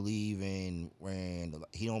don't believe in wearing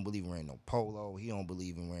no polo. He don't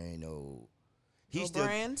believe in wearing no.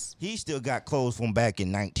 Brands. He still got clothes from back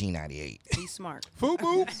in 1998. He's smart.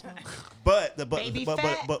 FUBU. But the Baby fat.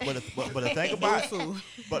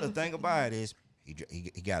 thing about it is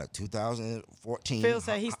he got a 2014. Phil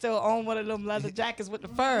said he still own one of them leather jackets with the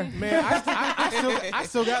fur. Man, I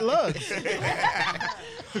still got lugs.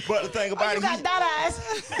 But the thing about You got dot eyes.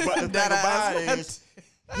 But the thing about it is,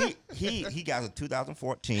 he got a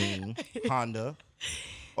 2014 Honda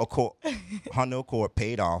Accord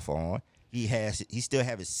paid off on. He still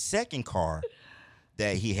have his second car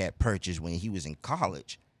that he had purchased when he was in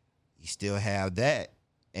college. He still have that,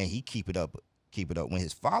 and he keep it up. When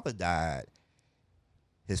his father died,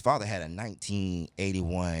 his father had a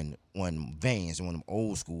 1981 one Vans, one of them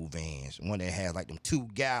old school Vans, one that had like them 2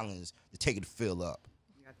 gallons to take it to fill up.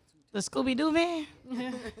 The Scooby Doo van.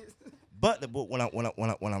 But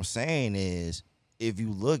what I'm saying is, if you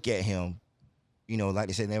look at him, like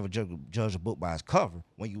they say, never judge a book by its cover.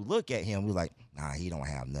 When you look at him, you're like, nah, he don't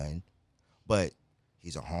have nothing. But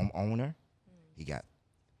he's a homeowner. He got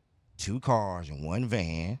 2 cars and 1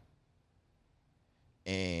 van.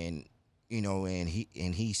 And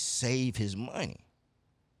he saved his money.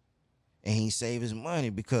 And he saved his money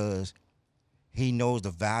because he knows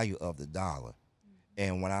the value of the dollar.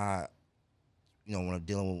 And when I when I'm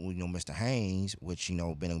dealing with Mr. Haynes, which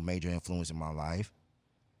been a major influence in my life,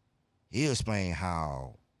 he explained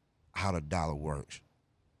how the dollar works,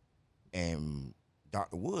 and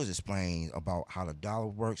Dr. Woods explained about how the dollar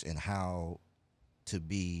works and how to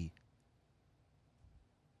be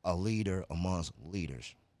a leader amongst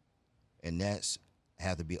leaders, and that's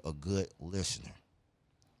have to be a good listener.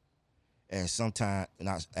 And sometimes,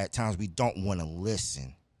 at times, we don't want to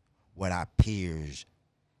listen what our peers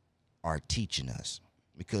are teaching us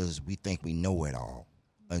because we think we know it all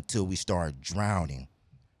until we start drowning.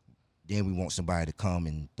 Then we want somebody to come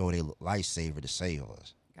and throw their lifesaver to save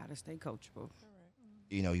us. Gotta stay coachable.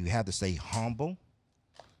 You have to stay humble.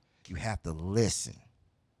 You have to listen.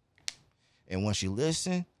 And once you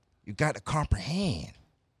listen, you got to comprehend.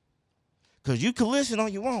 Because you can listen all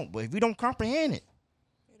you want, but if you don't comprehend it,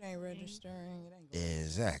 It ain't registering. It ain't going.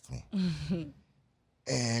 exactly.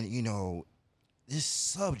 And, this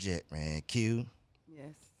subject, man, Q,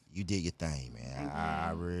 Yes. you did your thing, man.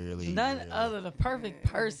 I really. None really- other the perfect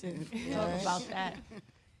person to talk about that.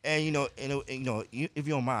 And, if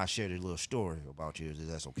you don't mind, share a little story about you, if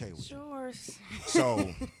that's okay with you. Sure.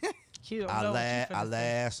 So, Cute. I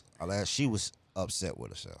laughed. She was upset with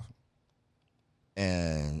herself.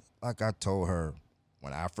 And like I told her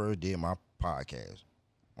when I first did my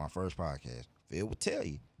first podcast, Phil would tell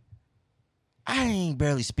you, I ain't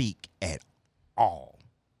barely speak at all.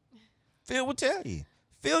 Phil would tell you.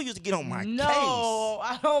 Phil used to get on my No, case.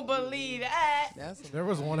 I don't believe that. There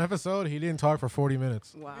was one episode he didn't talk for 40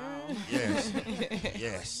 minutes. Wow. Yes.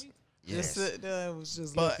 Yes. Yes. I was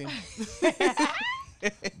just But- looking.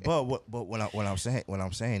 But what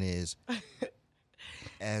I'm saying is,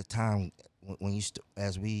 as time when you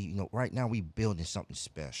as we right now we building something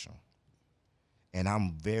special, and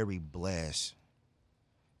I'm very blessed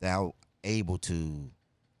that I was able to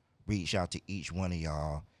reach out to each one of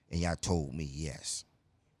y'all, and y'all told me yes,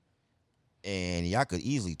 and y'all could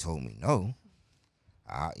easily told me no.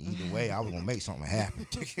 Either way, I was gonna make something happen.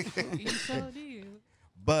 You sure did.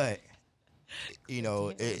 But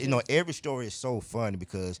every story is so funny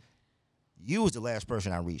because you was the last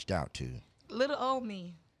person I reached out to. Little old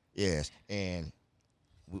me. Yes, and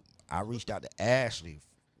I reached out to Ashley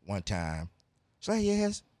one time. Say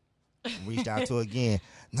yes. Reached out to her again.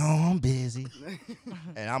 No, I'm busy.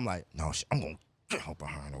 And I'm like, no, I'm gonna get her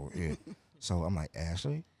behind over here. So I'm like,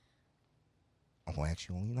 Ashley, I'm gonna ask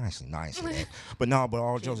you only nicely. No, I ain't say that. But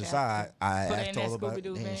all jokes aside, I Put her asked in her that about it,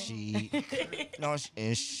 Scooby-Doo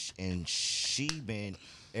and she been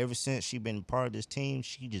ever since she been part of this team,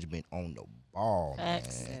 she just been on the ball,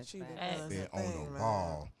 Facts. man. She Facts. does Been her on thing, the man.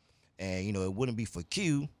 ball, and it wouldn't be for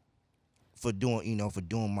Q for doing the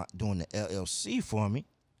LLC for me,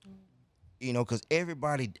 because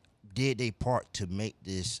everybody did their part to make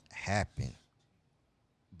this happen.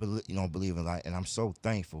 Believe in life, and I'm so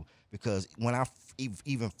thankful because when I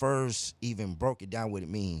first broke it down what it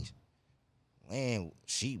means, man,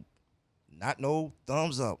 she not no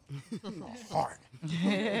thumbs up, heart.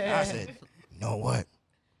 I said, you know what?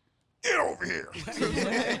 Get over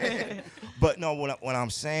here. But no, what I'm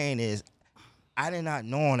saying is, I did not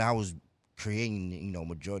know that I was creating,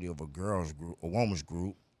 majority of a woman's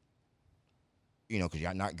group. Because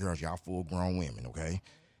y'all not girls, y'all full grown women, okay?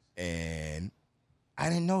 And I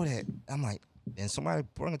didn't know that. I'm like, and somebody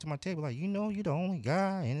brought it to my table, like, you're the only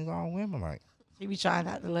guy, and it's all women. I'm like, He be trying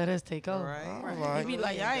not to let us take over. Right. He be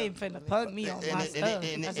like, y'all ain't finna pug me on my stuff.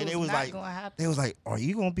 and That's it what's was not like, gonna happen. they was like, are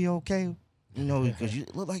you gonna be okay? Because you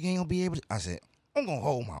look like you ain't gonna be able to. I said, I'm gonna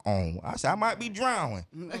hold my own. I said, I might be drowning.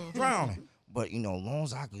 But as long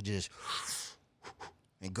as I could just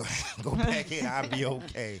and go back in, I'll be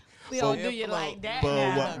okay. We don't do you like that.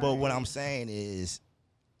 But what I'm saying is,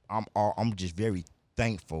 I'm just very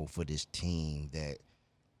thankful for this team that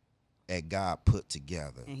God put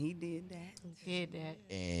together. And he did that. Did that.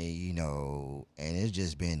 And and it's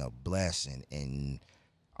just been a blessing. And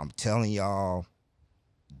I'm telling y'all,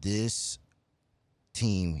 this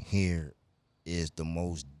team here is the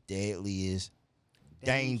most deadliest,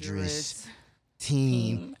 dangerous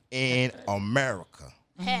team in America.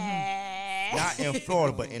 Not in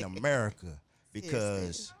Florida, but in America.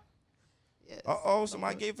 Because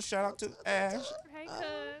somebody gave a shout out to Ash. Hey,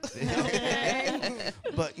 cuz.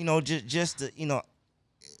 But just to,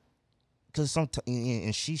 because sometimes,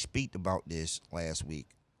 and she speak about this last week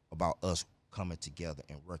about us coming together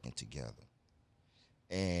and working together,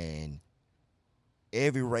 and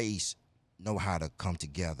every race know how to come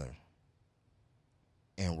together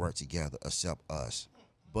and work together except us.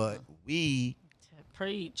 But we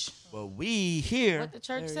here, What the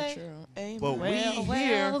church Very say? true. Amen. but we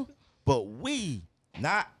here, but we,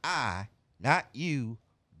 not I, not you,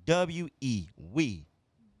 WE, we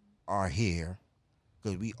are here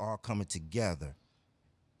because we are coming together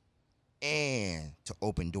and to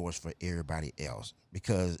open doors for everybody else.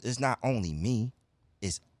 Because it's not only me,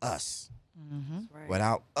 it's us. Right.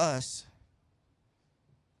 Without us,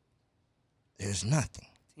 there's nothing.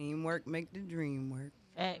 Teamwork make the dream work.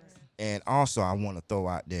 Facts. And also, I want to throw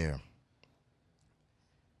out there,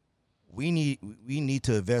 we need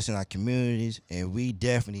to invest in our communities, and we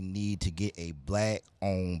definitely need to get a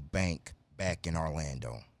black-owned bank back in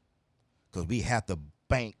Orlando, because we have to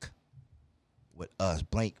bank with us,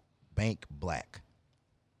 bank black.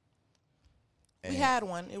 We And had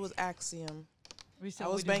one. It was Axiom. I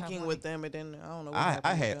was banking with them, and then I don't know what happened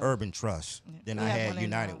I with had them. Urban Trust, then We I had had one in,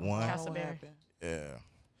 United I don't One. know Casa what Bear. happened. Yeah,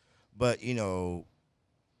 but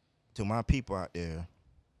to my people out there,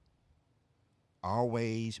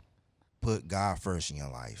 always put God first in your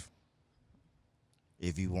life.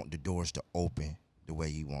 If you want the doors to open the way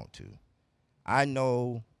you want to, I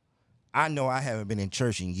know I haven't been in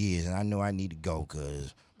church in years, and I know I need to go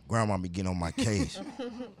because Grandma be getting on my case.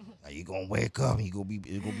 Now you gonna wake up and you gonna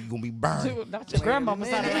be burned. Dude, not your grandmama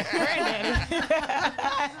sounded like granddaddy.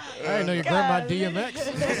 I didn't know your grandma DMX.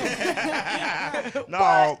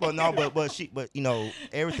 But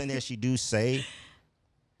everything that she do say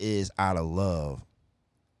is out of love,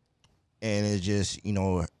 and it's just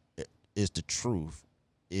it's the truth.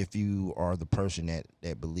 If you are the person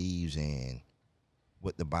that believes in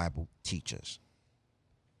what the Bible teaches,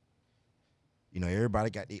 everybody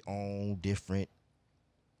got their own different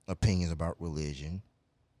opinions about religion.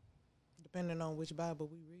 Depending on which Bible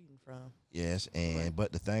we reading from. Yes,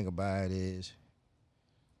 but the thing about it is,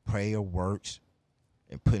 prayer works,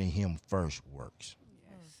 and putting Him first works.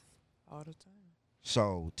 Yes. All the time.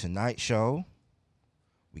 So tonight's show,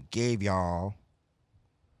 we didn't give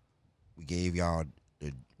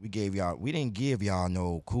y'all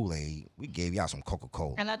no Kool-Aid. We gave y'all some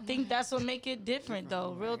Coca-Cola. And I think that's what make it different,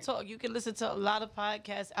 though. Real talk. You can listen to a lot of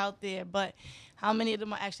podcasts out there, but how many of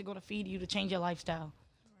them are actually going to feed you to change your lifestyle?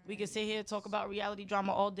 We can sit here and talk about reality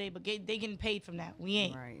drama all day, but they getting paid from that. We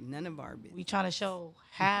ain't. Right. None of our business. We trying to show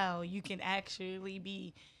how you can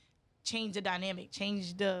actually change the dynamic,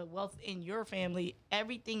 change the wealth in your family,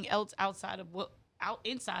 everything else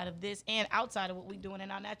inside of this and outside of what we're doing in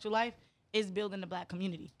our natural life is building the black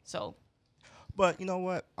community. So, but you know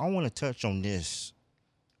what? I want to touch on this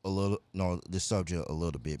this subject a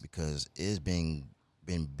little bit because it's been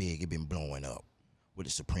big. It's been blowing up with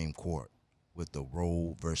the Supreme Court with the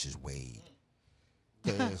Roe versus Wade.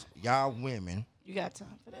 Because y'all women, you got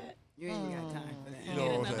time for that? You ain't got time for that. you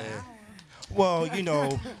know what I'm saying? Well,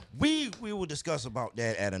 we will discuss about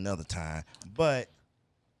that at another time. But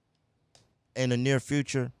in the near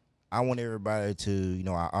future, I want everybody to,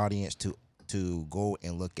 our audience to go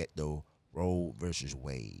and look at the Roe versus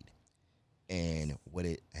Wade and what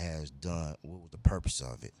it has done, what was the purpose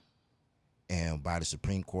of it. And by the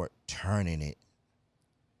Supreme Court turning it,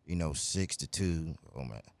 6-2. Oh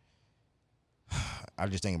man. I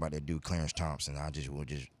just think about that dude Clarence Thompson. I'm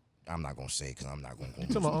not gonna say because I'm not gonna. You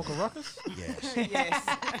talking about Uncle Ruckus? Yes. Yes.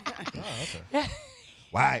 Oh, okay.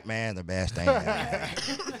 White man, the best thing ever.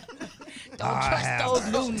 Don't trust those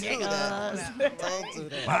new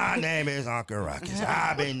niggas. My name is Uncle Ruckus.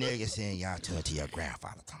 I've been niggas saying y'all to your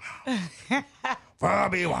grandfather. Come on. For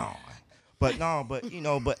be wrong. But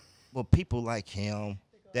people like him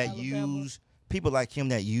that use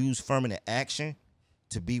affirmative action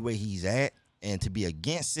to be where he's at and to be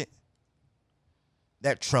against it,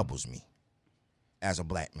 that troubles me as a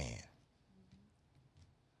black man.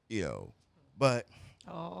 But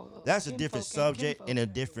that's a different subject and a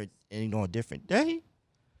different day.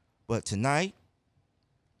 But tonight,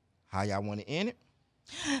 how y'all want to end it?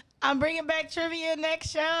 I'm bringing back trivia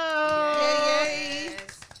next show.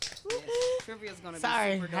 Yes. Trivia's gonna be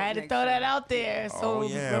Sorry, super dope I had to next throw that show. out there. So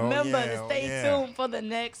remember to stay tuned for the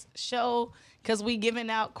next show because we giving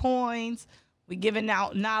out coins. We giving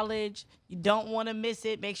out knowledge. You don't want to miss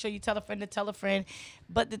it. Make sure you tell a friend to tell a friend.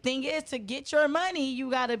 But the thing is, to get your money, you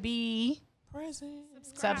got to be Present.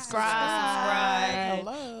 subscribe.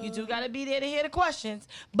 Hello. You do got to be there to hear the questions.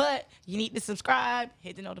 But you need to subscribe,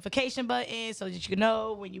 hit the notification button so that you can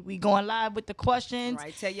know when we going live with the questions.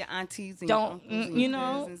 Right, tell your aunties and Don't, your uncles and you your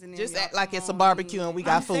know, cousins and them, Just y'all act like come it's a on barbecue and we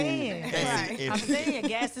got I'm food. saying, That's right. it. I'm saying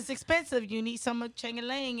gas is expensive. You need some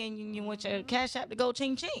ching-a-ling and you want your Cash App to go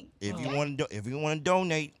ching-ching. If you want to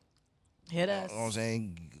donate, Hit you us. know what I'm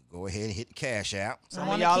saying, go ahead and hit the Cash App. Some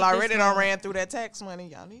wanna of y'all keep this already going. done ran through that tax money.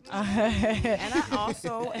 Y'all need to. And I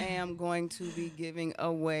also am going to be giving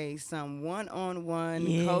away some one-on-one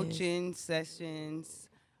Yes. coaching sessions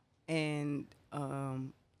and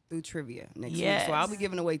through trivia next week. Yes. So I'll be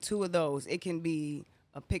giving away 2 of those. It can be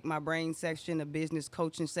a pick my brain section, a business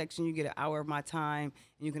coaching section. You get an hour of my time,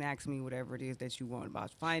 and you can ask me whatever it is that you want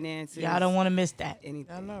about finances. Y'all don't want to miss that.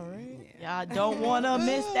 anything. I know, right? Yeah. Y'all don't want to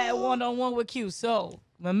miss that one-on-one with Q. So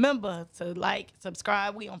remember to like,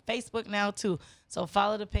 subscribe. We on Facebook now too. So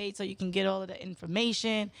follow the page so you can get all of the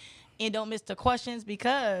information. And don't miss the questions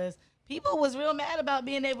because people was real mad about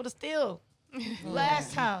being able to steal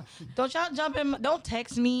last time. Don't y'all jump in. Don't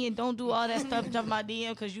text me and don't do all that stuff. Jump in my DM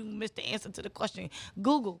because you missed the answer to the question.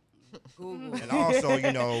 Google. And also,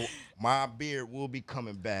 you know, my beard will be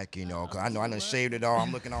coming back, you know, because I done shaved it all.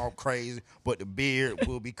 I'm looking all crazy, but the beard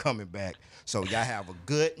will be coming back. So y'all have a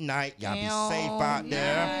good night. Y'all be safe out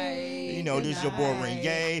there. You know, this is your boy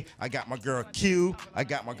Renee. I got my girl Q. I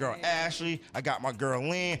got my girl Ashley. I got my girl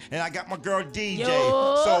Lynn. And I got my girl DJ.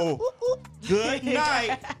 Yo. So, good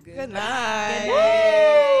night. Good night.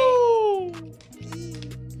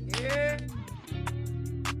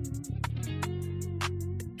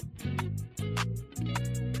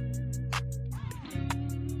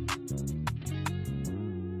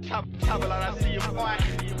 Chop it like I see you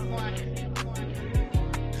point.